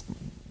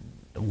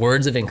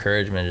 words of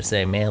encouragement, just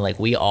saying, man, like,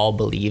 we all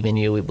believe in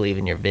you. We believe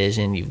in your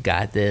vision. You've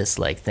got this.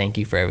 Like, thank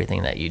you for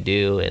everything that you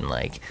do. And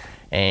like,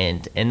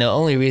 and the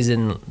only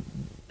reason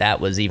that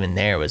was even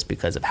there was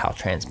because of how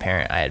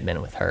transparent I had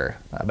been with her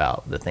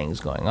about the things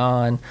going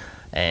on.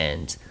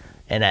 And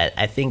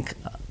I think,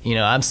 you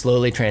know, I'm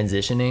slowly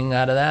transitioning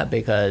out of that,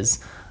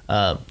 because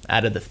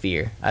out of the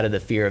fear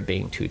of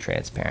being too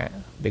transparent,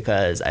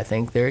 because I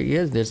think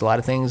there's a lot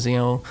of things, you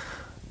know,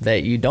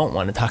 that you don't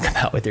want to talk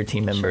about with your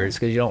team members,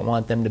 because you don't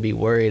want them to be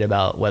worried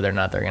about whether or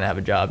not they're going to have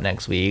a job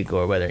next week,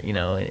 or whether, you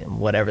know,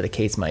 whatever the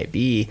case might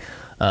be,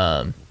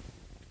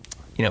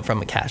 you know,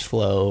 from a cash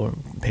flow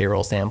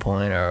payroll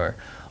standpoint,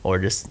 or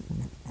just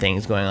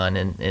things going on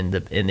in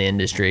the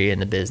industry, in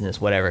the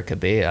business, whatever it could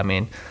be. I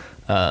mean,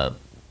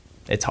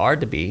 it's hard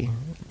to be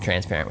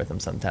transparent with them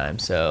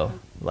sometimes. So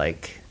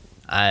like,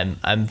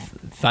 I'm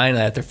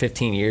finally, after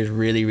 15 years,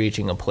 really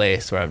reaching a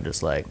place where I'm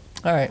just like,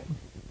 all right,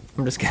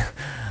 I'm just gonna,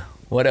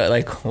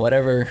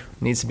 whatever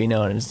needs to be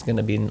known is going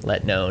to be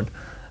let known.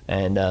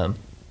 And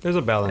there's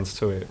a balance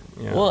to it.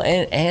 Yeah. Well,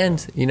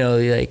 and you know,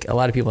 like, a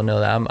lot of people know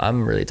that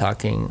I'm really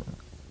talking,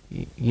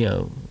 you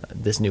know,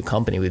 this new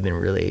company, we've been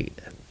really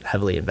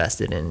heavily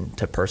invested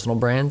into personal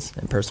brands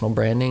and personal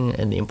branding,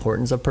 and the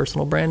importance of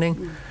personal branding.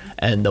 Mm-hmm.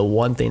 And the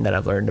one thing that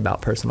I've learned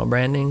about personal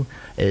branding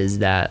is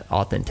that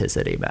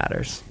authenticity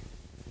matters.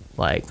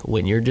 Like,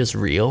 when you're just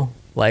real,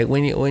 like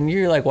when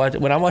you're like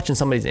when I'm watching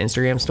somebody's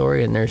Instagram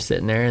story and they're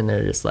sitting there and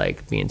they're just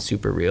like being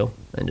super real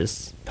and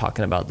just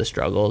talking about the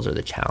struggles or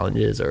the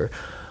challenges or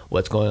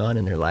what's going on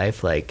in their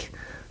life, like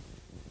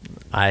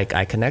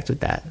I connect with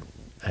that,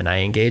 and I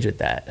engage with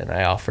that, and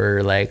I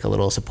offer like a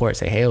little support,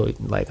 say, hey,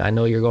 like, I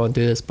know you're going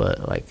through this,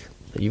 but like,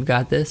 you've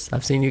got this.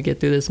 I've seen you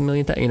get through this a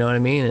million times, you know what I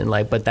mean? And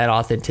like, but that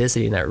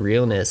authenticity and that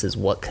realness is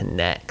what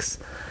connects.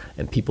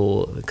 And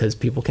people, because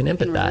people can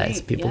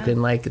empathize,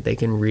 can like, they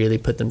can really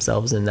put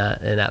themselves in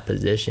that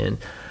position.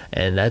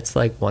 And that's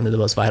like one of the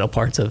most vital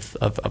parts of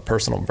a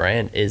personal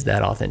brand, is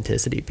that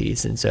authenticity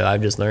piece. And so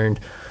I've just learned,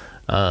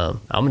 I'm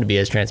going to be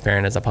as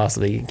transparent as I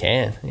possibly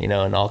can, you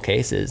know, in all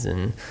cases,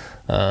 and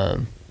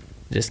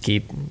just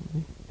keep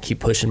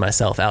pushing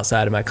myself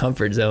outside of my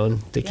comfort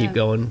zone to keep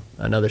going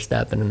another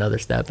step and another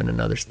step and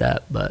another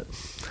step. But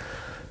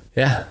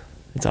yeah,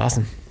 it's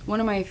awesome. One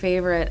of my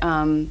favorite,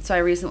 so I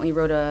recently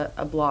wrote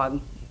a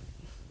blog.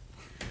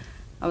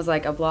 I was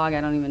like, a blog? I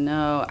don't even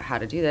know how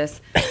to do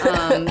this.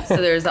 So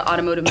there's the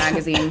Automotive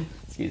Magazine.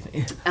 Excuse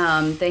me.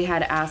 They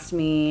had asked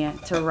me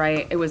to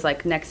write, it was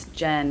like next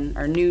gen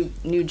or new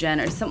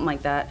gen or something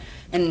like that.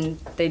 And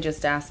they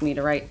just asked me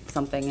to write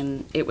something,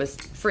 and it was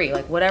free,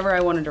 like whatever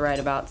I wanted to write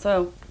about.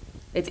 So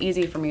It's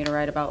easy for me to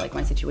write about like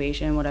my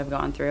situation, what I've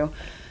gone through.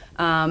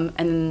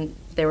 And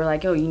they were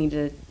like, oh,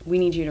 we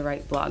need you to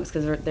write blogs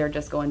because they're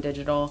just going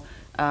digital.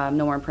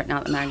 No more printing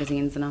out the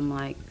magazines. And I'm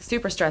like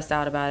super stressed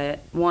out about it.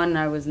 One,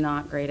 I was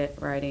not great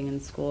at writing in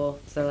school.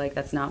 So like,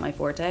 that's not my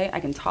forte. I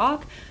can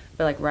talk,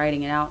 but like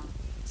writing it out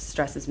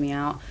stresses me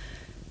out.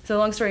 So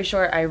long story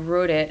short, I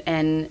wrote it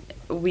and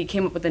we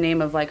came up with the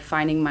name of like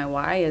Finding My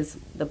Why as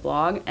the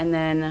blog. And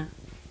then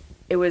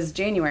it was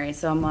January.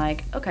 So I'm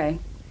like, okay,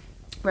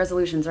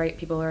 resolutions, right?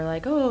 People are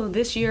like, oh,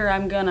 this year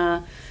I'm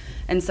gonna.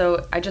 And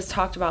so I just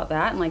talked about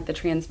that and like the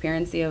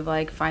transparency of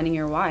like finding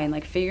your why and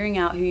like figuring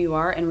out who you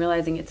are and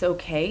realizing it's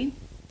okay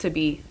to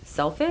be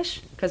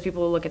selfish, because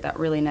people will look at that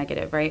really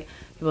negative, right?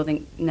 People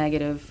think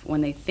negative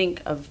when they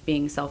think of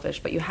being selfish,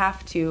 but you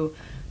have to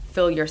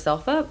fill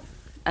yourself up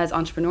as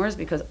entrepreneurs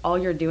because all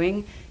you're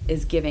doing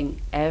is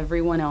giving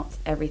everyone else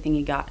everything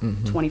you got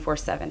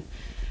 24/7.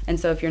 And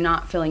so if you're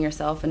not filling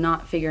yourself and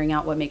not figuring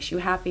out what makes you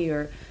happy,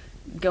 or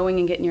going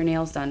and getting your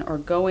nails done, or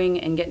going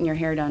and getting your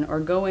hair done, or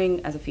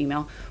going as a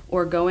female,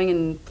 or going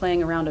and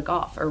playing a round of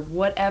golf, or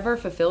whatever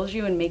fulfills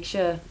you and makes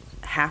you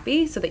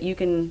happy so that you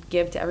can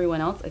give to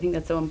everyone else, I think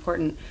that's so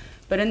important.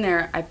 But in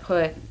there, I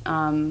put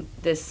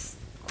this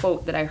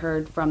quote that I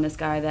heard from this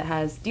guy that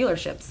has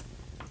dealerships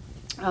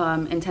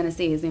in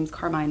Tennessee. His name's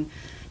Carmine.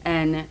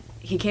 And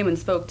he came and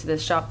spoke to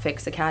this Shop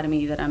Fix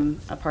Academy that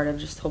I'm a part of,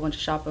 just a whole bunch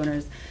of shop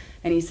owners.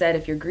 And he said,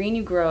 if you're green,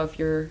 you grow. If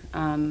you're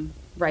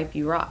ripe,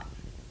 you rot.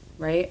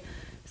 Right?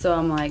 So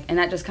I'm like, and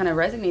that just kind of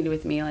resonated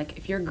with me. Like,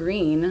 if you're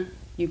green,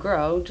 you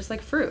grow just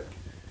like fruit.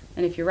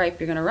 And if you're ripe,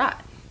 you're going to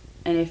rot.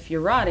 And if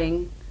you're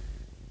rotting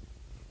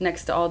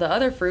next to all the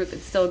other fruit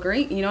that's still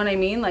green, you know what I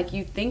mean? Like,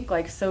 you think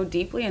like so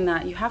deeply in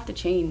that. You have to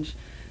change.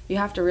 You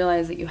have to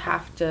realize that you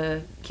have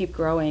to keep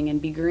growing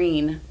and be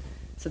green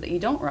so that you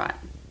don't rot.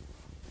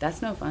 That's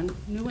no fun.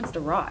 Who wants to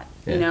rot?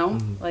 Yeah. You know?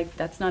 Like,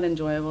 that's not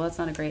enjoyable. That's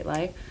not a great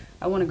life.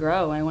 I want to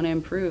grow, I want to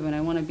improve, and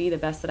I want to be the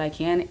best that I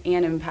can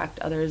and impact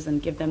others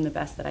and give them the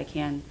best that I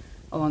can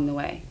along the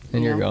way.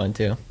 And you're growing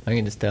too. I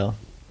can just tell.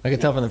 I could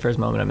tell from the first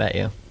moment I met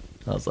you.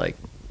 I was like,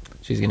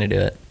 she's going to do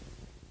it.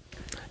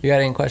 You got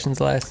any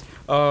questions, Elias?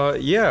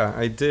 Yeah,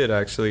 I did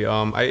actually.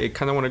 I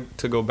kind of wanted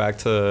to go back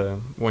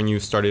to when you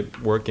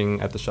started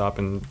working at the shop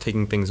and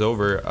taking things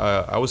over.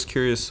 I was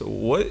curious,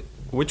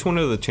 which one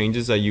of the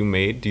changes that you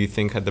made do you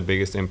think had the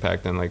biggest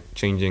impact on like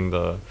changing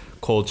the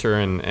culture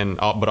and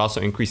but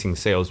also increasing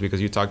sales?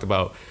 Because you talked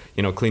about,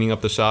 you know, cleaning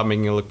up the shop,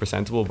 making it look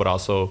presentable, but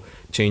also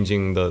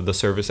changing the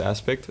service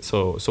aspect.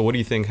 So what do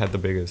you think had the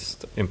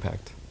biggest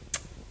impact?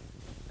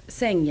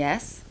 Saying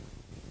yes.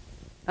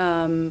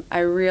 I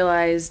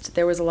realized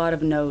there was a lot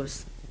of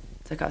no's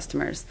to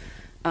customers.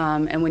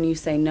 And when you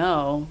say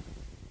no,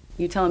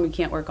 you tell them you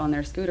can't work on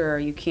their scooter or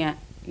you can't,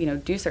 you know,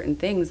 do certain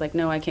things. Like,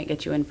 no, I can't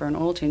get you in for an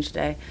oil change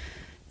today.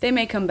 They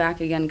may come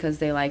back again because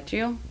they liked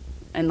you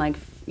and like,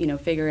 you know,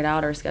 figure it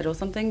out or schedule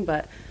something,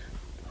 but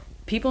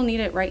people need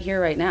it right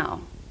here, right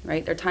now,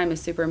 right? Their time is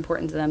super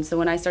important to them. So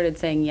when I started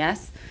saying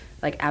yes,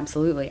 like,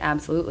 absolutely,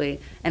 absolutely.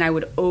 And I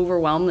would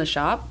overwhelm the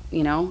shop,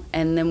 you know,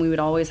 and then we would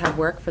always have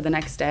work for the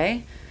next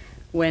day.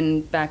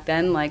 When back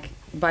then, like,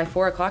 by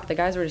 4 o'clock, the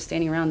guys were just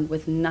standing around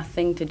with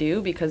nothing to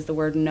do because the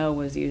word no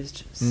was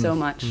used so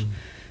much.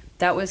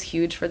 That was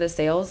huge for the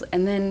sales.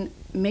 And then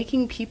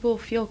making people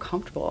feel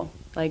comfortable,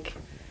 like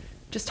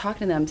just talking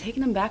to them,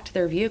 taking them back to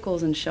their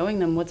vehicles and showing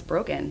them what's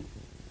broken.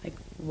 Like,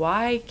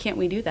 why can't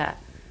we do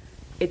that?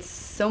 It's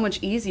so much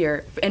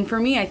easier. And for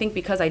me, I think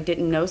because I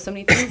didn't know so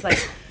many things,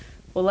 like,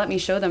 well, let me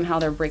show them how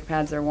their brake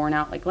pads are worn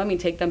out. Like, let me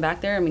take them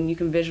back there. I mean, you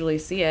can visually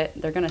see it.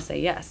 They're going to say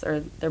yes,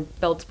 or their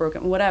belt's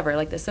broken, whatever,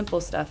 like the simple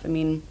stuff. I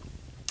mean,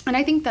 and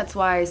I think that's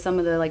why some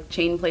of the like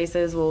chain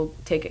places will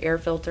take an air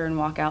filter and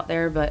walk out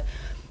there. But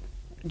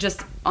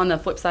just on the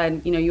flip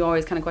side, you know, you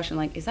always kind of question,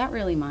 like, is that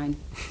really mine?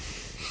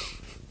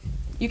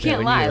 You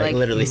can't lie. You, like,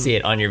 literally see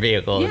it on your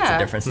vehicle. Yeah, it's a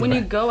different story. When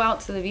you go out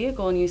to the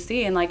vehicle and you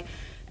see, and like,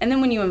 and then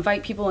when you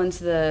invite people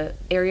into the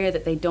area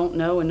that they don't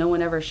know and no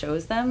one ever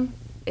shows them,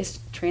 it's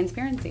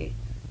transparency.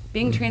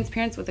 Being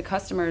transparent with the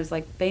customers,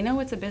 like, they know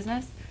it's a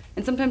business.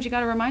 And sometimes you got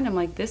to remind them,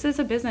 like, this is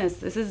a business.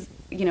 This is,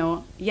 you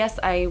know, yes,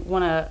 I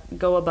want to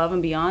go above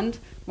and beyond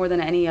more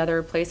than any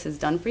other place has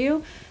done for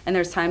you. And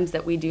there's times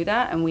that we do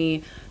that and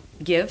we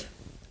give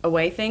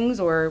away things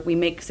or we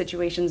make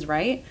situations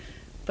right.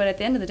 But at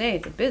the end of the day,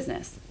 it's a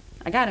business.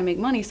 I got to make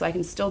money so I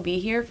can still be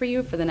here for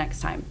you for the next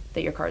time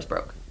that your car's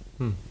broke.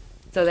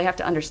 So they have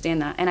to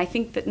understand that. And I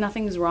think that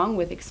nothing's wrong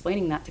with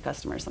explaining that to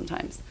customers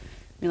sometimes.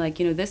 You're like,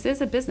 you know, this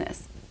is a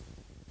business.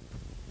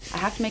 I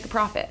have to make a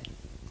profit.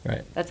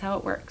 Right. That's how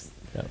it works.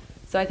 Yep.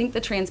 So I think the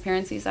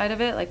transparency side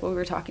of it, like what we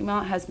were talking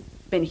about, has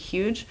been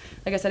huge.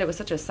 Like I said, it was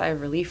such a sigh of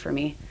relief for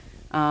me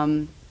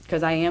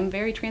because I am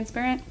very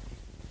transparent.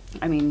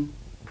 I mean,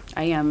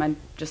 I am. I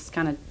just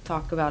kind of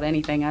talk about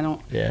anything. I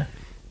don't. Yeah.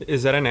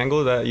 Is that an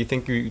angle that you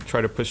think you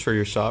try to push for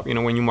your shop? You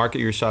know, when you market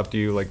your shop, do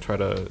you like try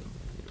to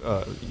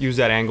use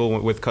that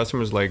angle with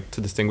customers, like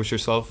to distinguish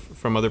yourself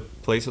from other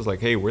places? Like,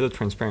 hey, we're the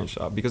transparent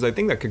shop, because I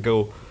think that could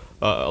go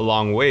a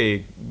long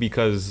way,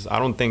 because I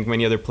don't think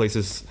many other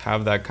places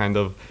have that kind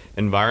of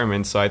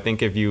environment. So I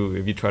think if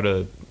you try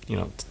to,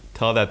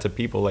 tell that to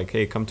people, like,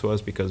 hey, come to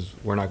us because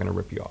we're not going to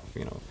rip you off,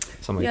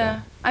 something like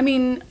that. I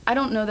mean, I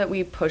don't know that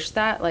we push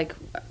that. Like,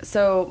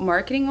 so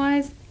marketing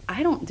wise,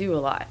 I don't do a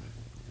lot.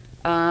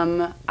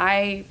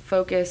 I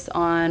focus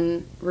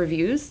on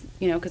reviews,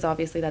 because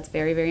obviously that's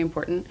very, very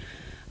important.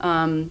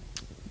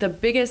 The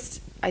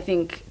biggest, I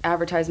think,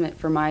 advertisement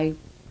for my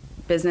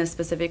business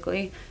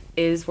specifically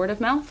is word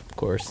of mouth. Of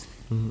course.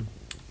 Mm-hmm.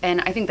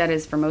 And I think that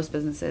is for most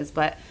businesses,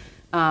 but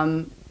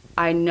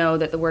I know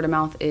that the word of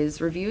mouth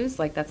is reviews.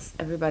 Like, that's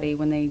everybody,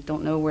 when they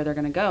don't know where they're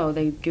going to go,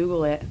 they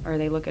Google it or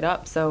they look it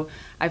up. So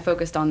I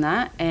focused on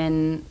that,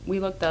 and we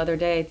looked the other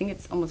day, I think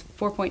it's almost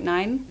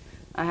 4.9.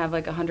 I have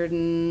like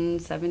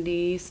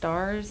 170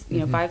 stars,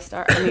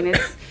 5-star. I mean,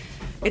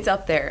 it's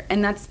up there,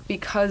 and that's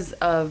because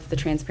of the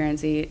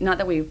transparency. Not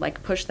that we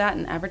like push that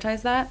and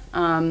advertise that.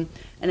 And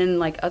then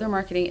like other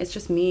marketing, it's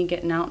just me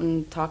getting out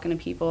and talking to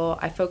people.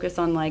 I focus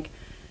on like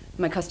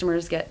my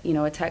customers get,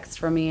 a text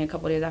from me a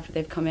couple of days after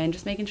they've come in,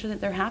 just making sure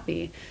that they're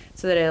happy,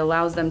 so that it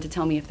allows them to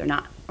tell me if they're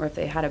not, or if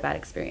they had a bad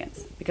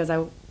experience. Because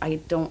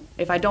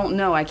if I don't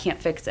know, I can't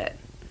fix it.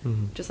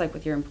 Mm-hmm. Just like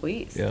with your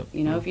employees. Yep.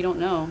 If you don't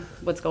know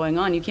what's going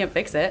on, you can't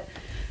fix it.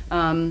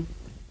 So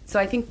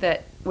I think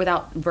that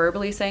without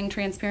verbally saying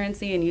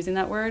transparency and using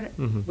that word,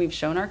 mm-hmm. we've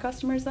shown our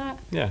customers that.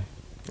 Yeah.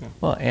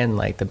 Well, and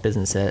like the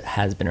business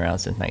has been around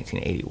since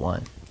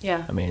 1981.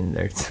 Yeah. I mean,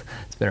 it's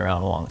been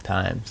around a long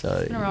time.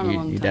 So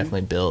you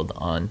definitely build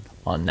on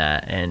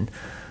that. And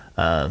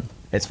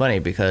it's funny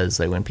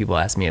because like when people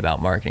ask me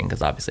about marketing,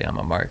 because obviously I'm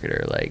a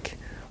marketer, like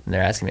when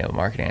they're asking me about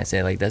marketing, I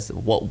say like that's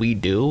what we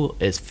do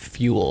is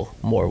fuel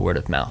more word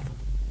of mouth.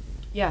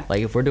 Yeah.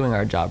 Like if we're doing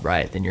our job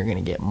right, then you're going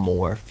to get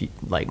more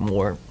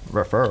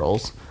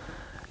referrals.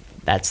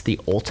 That's the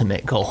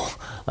ultimate goal.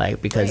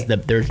 Like because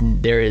right.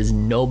 there is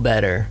no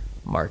better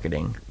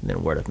marketing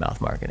than word of mouth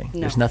marketing.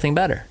 No. There's nothing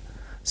better.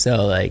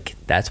 So like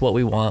that's what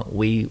we want.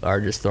 We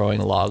are just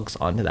throwing logs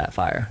onto that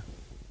fire.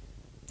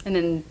 And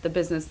then the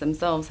business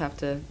themselves have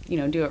to,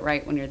 do it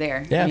right when you're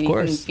there. Yeah, of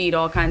course. You can feed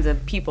all kinds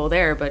of people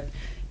there, but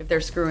if they're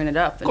screwing it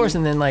up. Of course,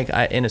 and then like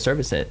in a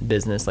service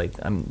business, like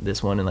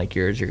this one and like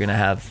yours, you're gonna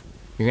have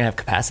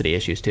capacity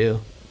issues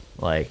too.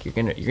 Like you're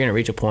gonna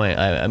reach a point.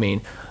 I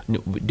mean,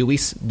 do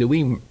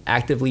we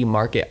actively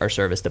market our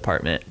service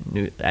department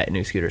at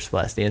New Scooters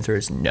Plus? The answer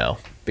is no,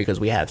 because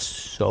we have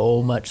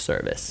so much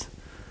service.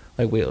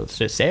 Like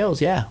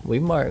sales, yeah,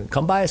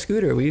 come buy a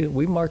scooter.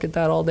 We market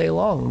that all day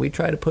long. We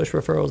try to push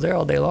referrals there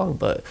all day long,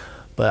 but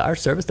our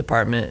service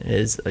department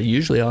is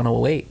usually on a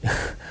wait.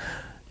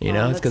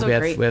 It's because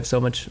we have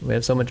so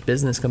much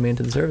business coming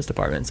into the service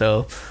department.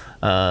 So,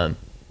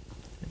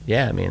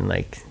 yeah, I mean,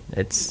 like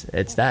it's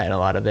that, and a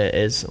lot of it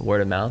is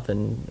word of mouth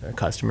and our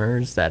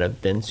customers that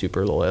have been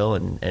super loyal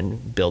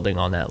and building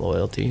on that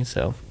loyalty.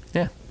 So,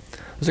 yeah,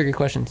 those are good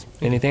questions.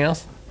 Anything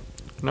else?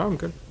 No, I'm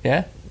good.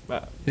 Yeah. You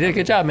did a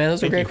good job, man.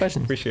 Those are great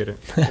questions. Appreciate it.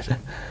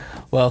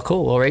 Well,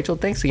 cool. Well, Rachel,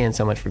 thanks again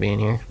so much for being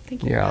here.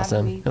 Thank you. You're for awesome.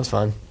 having me. It was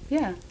fun.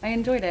 Yeah, I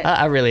enjoyed it.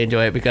 I really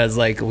enjoy it because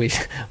like we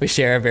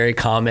share a very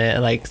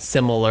common, like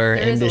similar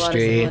there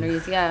industry. Is a lot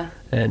of similarities, yeah.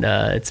 And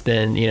it's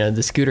been,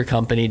 the scooter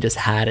company just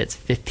had its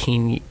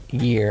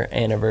 15-year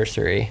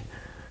anniversary.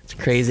 It's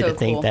crazy to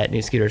think that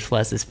New Scooters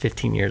Plus is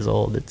 15 years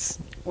old. It's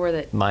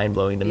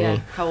mind-blowing to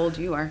me. How old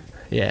you are.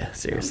 Yeah,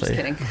 seriously.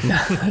 No, I'm just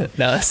kidding.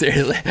 No,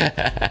 seriously.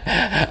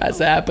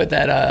 I put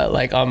that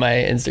like on my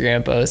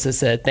Instagram post. I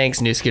said, "Thanks,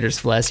 New Scooters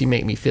Plus. You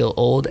make me feel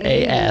old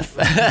AF."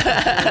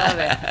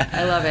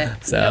 I love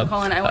it. So,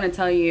 Colin, I want to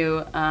tell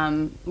you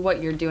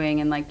what you're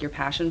doing and like your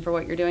passion for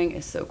what you're doing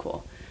is so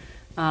cool.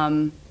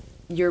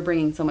 You're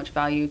bringing so much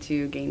value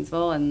to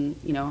Gainesville, and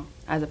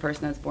as a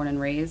person that's born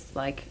and raised,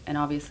 and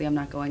obviously I'm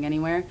not going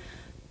anywhere.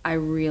 I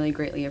really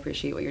greatly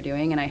appreciate what you're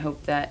doing, and I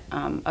hope that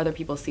other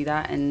people see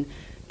that and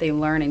they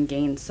learn and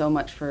gain so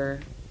much from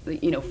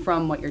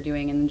what you're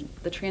doing, and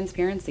the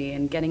transparency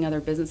and getting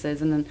other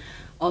businesses. And then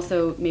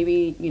also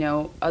maybe,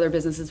 other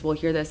businesses will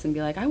hear this and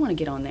be like, I want to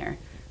get on there,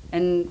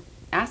 and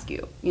ask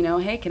you,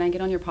 hey, can I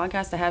get on your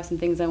podcast? I have some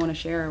things I want to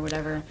share or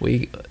whatever.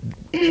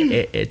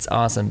 It's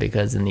awesome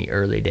because in the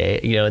early day,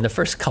 in the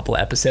first couple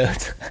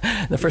episodes,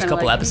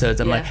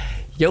 I'm like,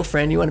 yo,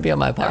 friend, you want to be on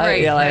my podcast?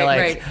 Right.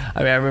 I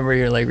mean, I remember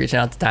you're like reaching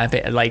out to Time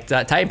Payton. Like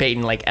Time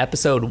Payton, like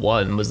episode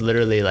 1 was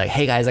literally like,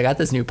 hey guys, I got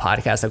this new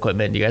podcast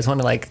equipment. Do you guys want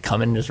to like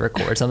come and just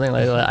record something?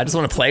 Like, I just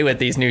want to play with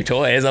these new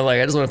toys. I'm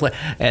like, I just want to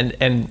play.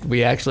 And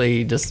we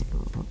actually just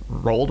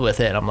rolled with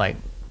it. I'm like,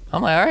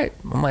 all right.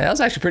 I'm like, that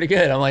was actually pretty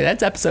good. I'm like,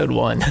 that's episode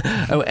 1.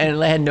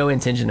 And I had no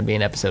intention of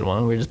being episode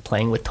 1. We were just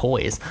playing with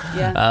toys.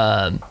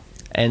 Yeah.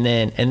 And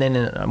then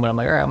when I'm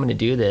like, all right, I'm going to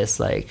do this,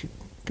 like,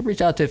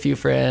 reach out to a few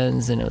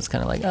friends, and it was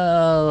kind of like,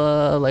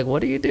 like,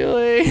 what are you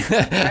doing?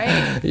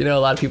 Right. A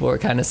lot of people were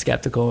kind of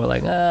skeptical. We're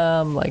like,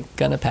 I'm like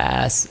gonna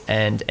pass.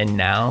 And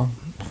now,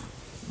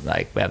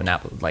 like we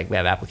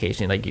have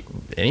application, like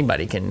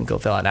anybody can go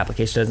fill out an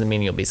application. Doesn't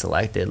mean you'll be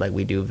selected. Like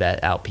we do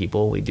vet out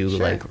people. We do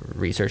like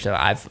research.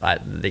 I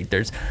think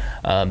there's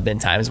been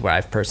times where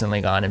I've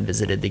personally gone and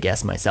visited the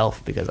guests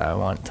myself because I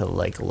want to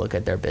like look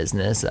at their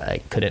business.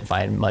 I couldn't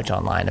find much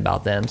online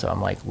about them, so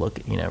I'm like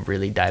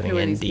really diving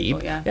in deep.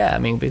 People, yeah. I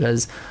mean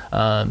because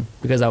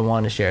I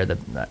want to share the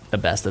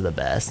best of the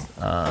best.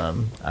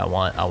 I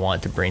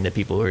want to bring the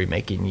people who are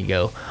making you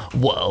go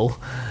whoa,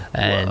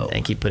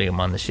 and keep putting them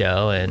on the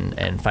show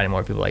and finding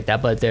more people like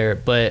that. But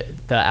the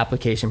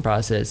application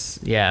process,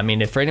 I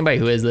mean, if for anybody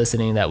who is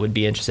listening that would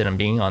be interested in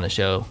being on the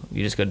show,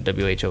 you just go to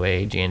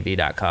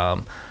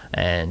whoagnv.com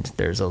and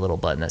there's a little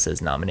button that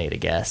says nominate a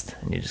guest,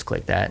 and you just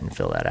click that and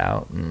fill that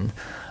out. And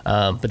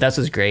but that's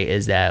what's great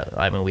is that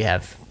I mean we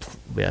have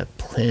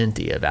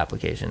plenty of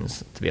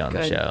applications to be on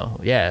the show.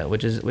 Yeah,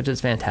 which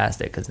is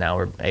fantastic because now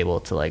we're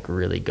able to like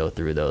really go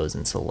through those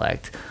and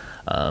select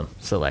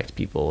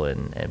people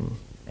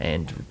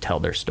and tell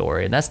their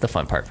story. And that's the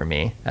fun part for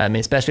me. I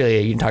mean,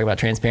 especially you can talk about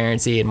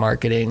transparency and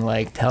marketing,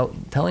 like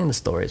telling the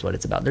story is what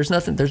it's about.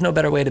 There's no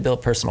better way to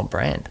build personal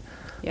brand.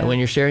 And when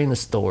you're sharing the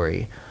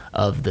story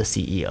of the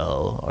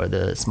CEO or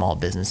the small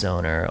business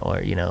owner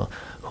or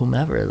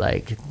whomever,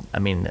 like I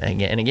mean,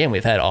 again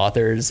we've had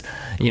authors,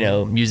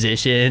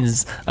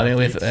 musicians, I mean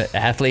with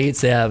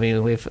athletes, I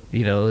mean with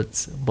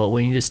but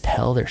when you just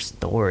tell their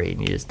story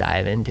and you just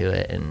dive into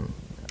it, and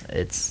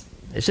it's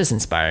just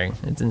inspiring.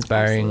 It's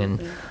inspiring.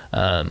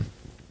 Absolutely.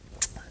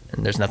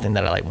 And there's nothing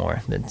that I like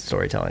more than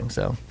storytelling.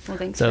 So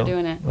thanks for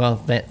doing it. Well,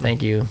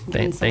 thank you.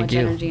 Thank you.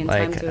 Energy and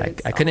time to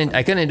it. I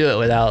couldn't do it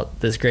without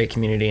this great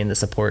community and the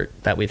support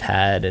that we've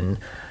had, and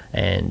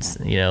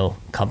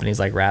companies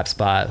like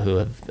RapSpot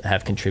who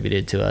have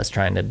contributed to us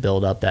trying to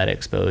build up that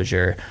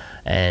exposure.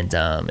 And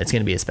it's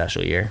going to be a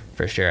special year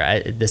for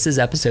sure. This is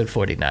episode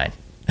 49.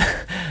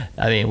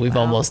 I mean, we've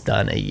almost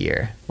done a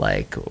year.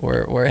 Like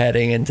we're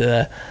heading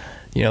into,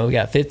 we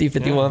got 50,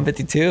 51,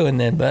 52, and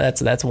then but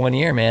that's 1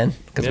 year, man,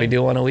 because we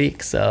do one a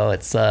week. So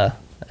it's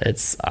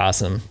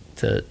awesome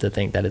to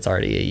think that it's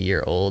already a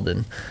year old,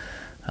 and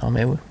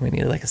maybe we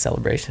need like a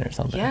celebration or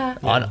something. Yeah.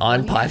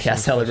 On podcast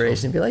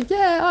celebration, be like,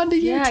 on to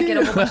you too. Yeah, get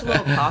a whole bunch of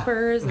little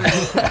poppers and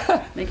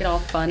make it all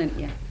fun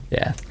and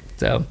Yeah.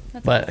 So,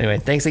 but anyway,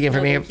 thanks again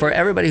for being here. For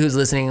everybody who's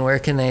listening, where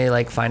can they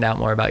like find out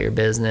more about your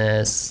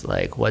business?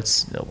 Like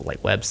what's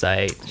like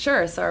website?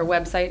 Sure. So our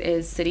website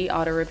is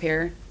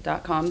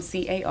cityautorepair.com,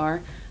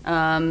 CAR.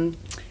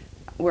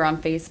 We're on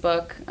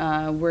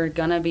Facebook. We're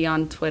gonna be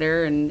on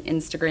Twitter and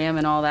Instagram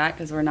and all that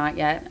because we're not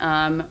yet.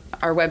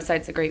 Our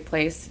website's a great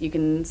place. You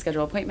can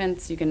schedule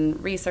appointments. You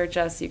can research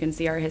us. You can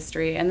see our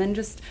history, and then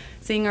just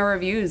seeing our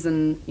reviews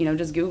and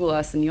just Google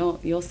us and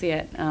you'll see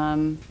it.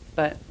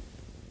 But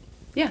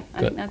yeah, I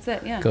think that's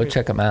it. Yeah. Go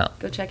check them out.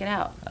 Go check it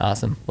out.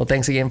 Awesome. Well,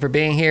 thanks again for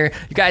being here.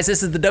 You guys,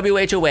 this is the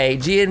WHOA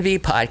GNV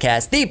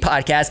podcast, the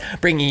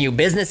podcast bringing you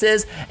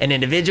businesses and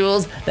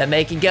individuals that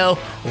make you go,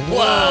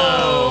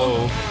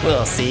 whoa.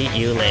 We'll see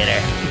you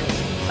later.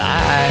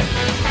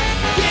 Bye.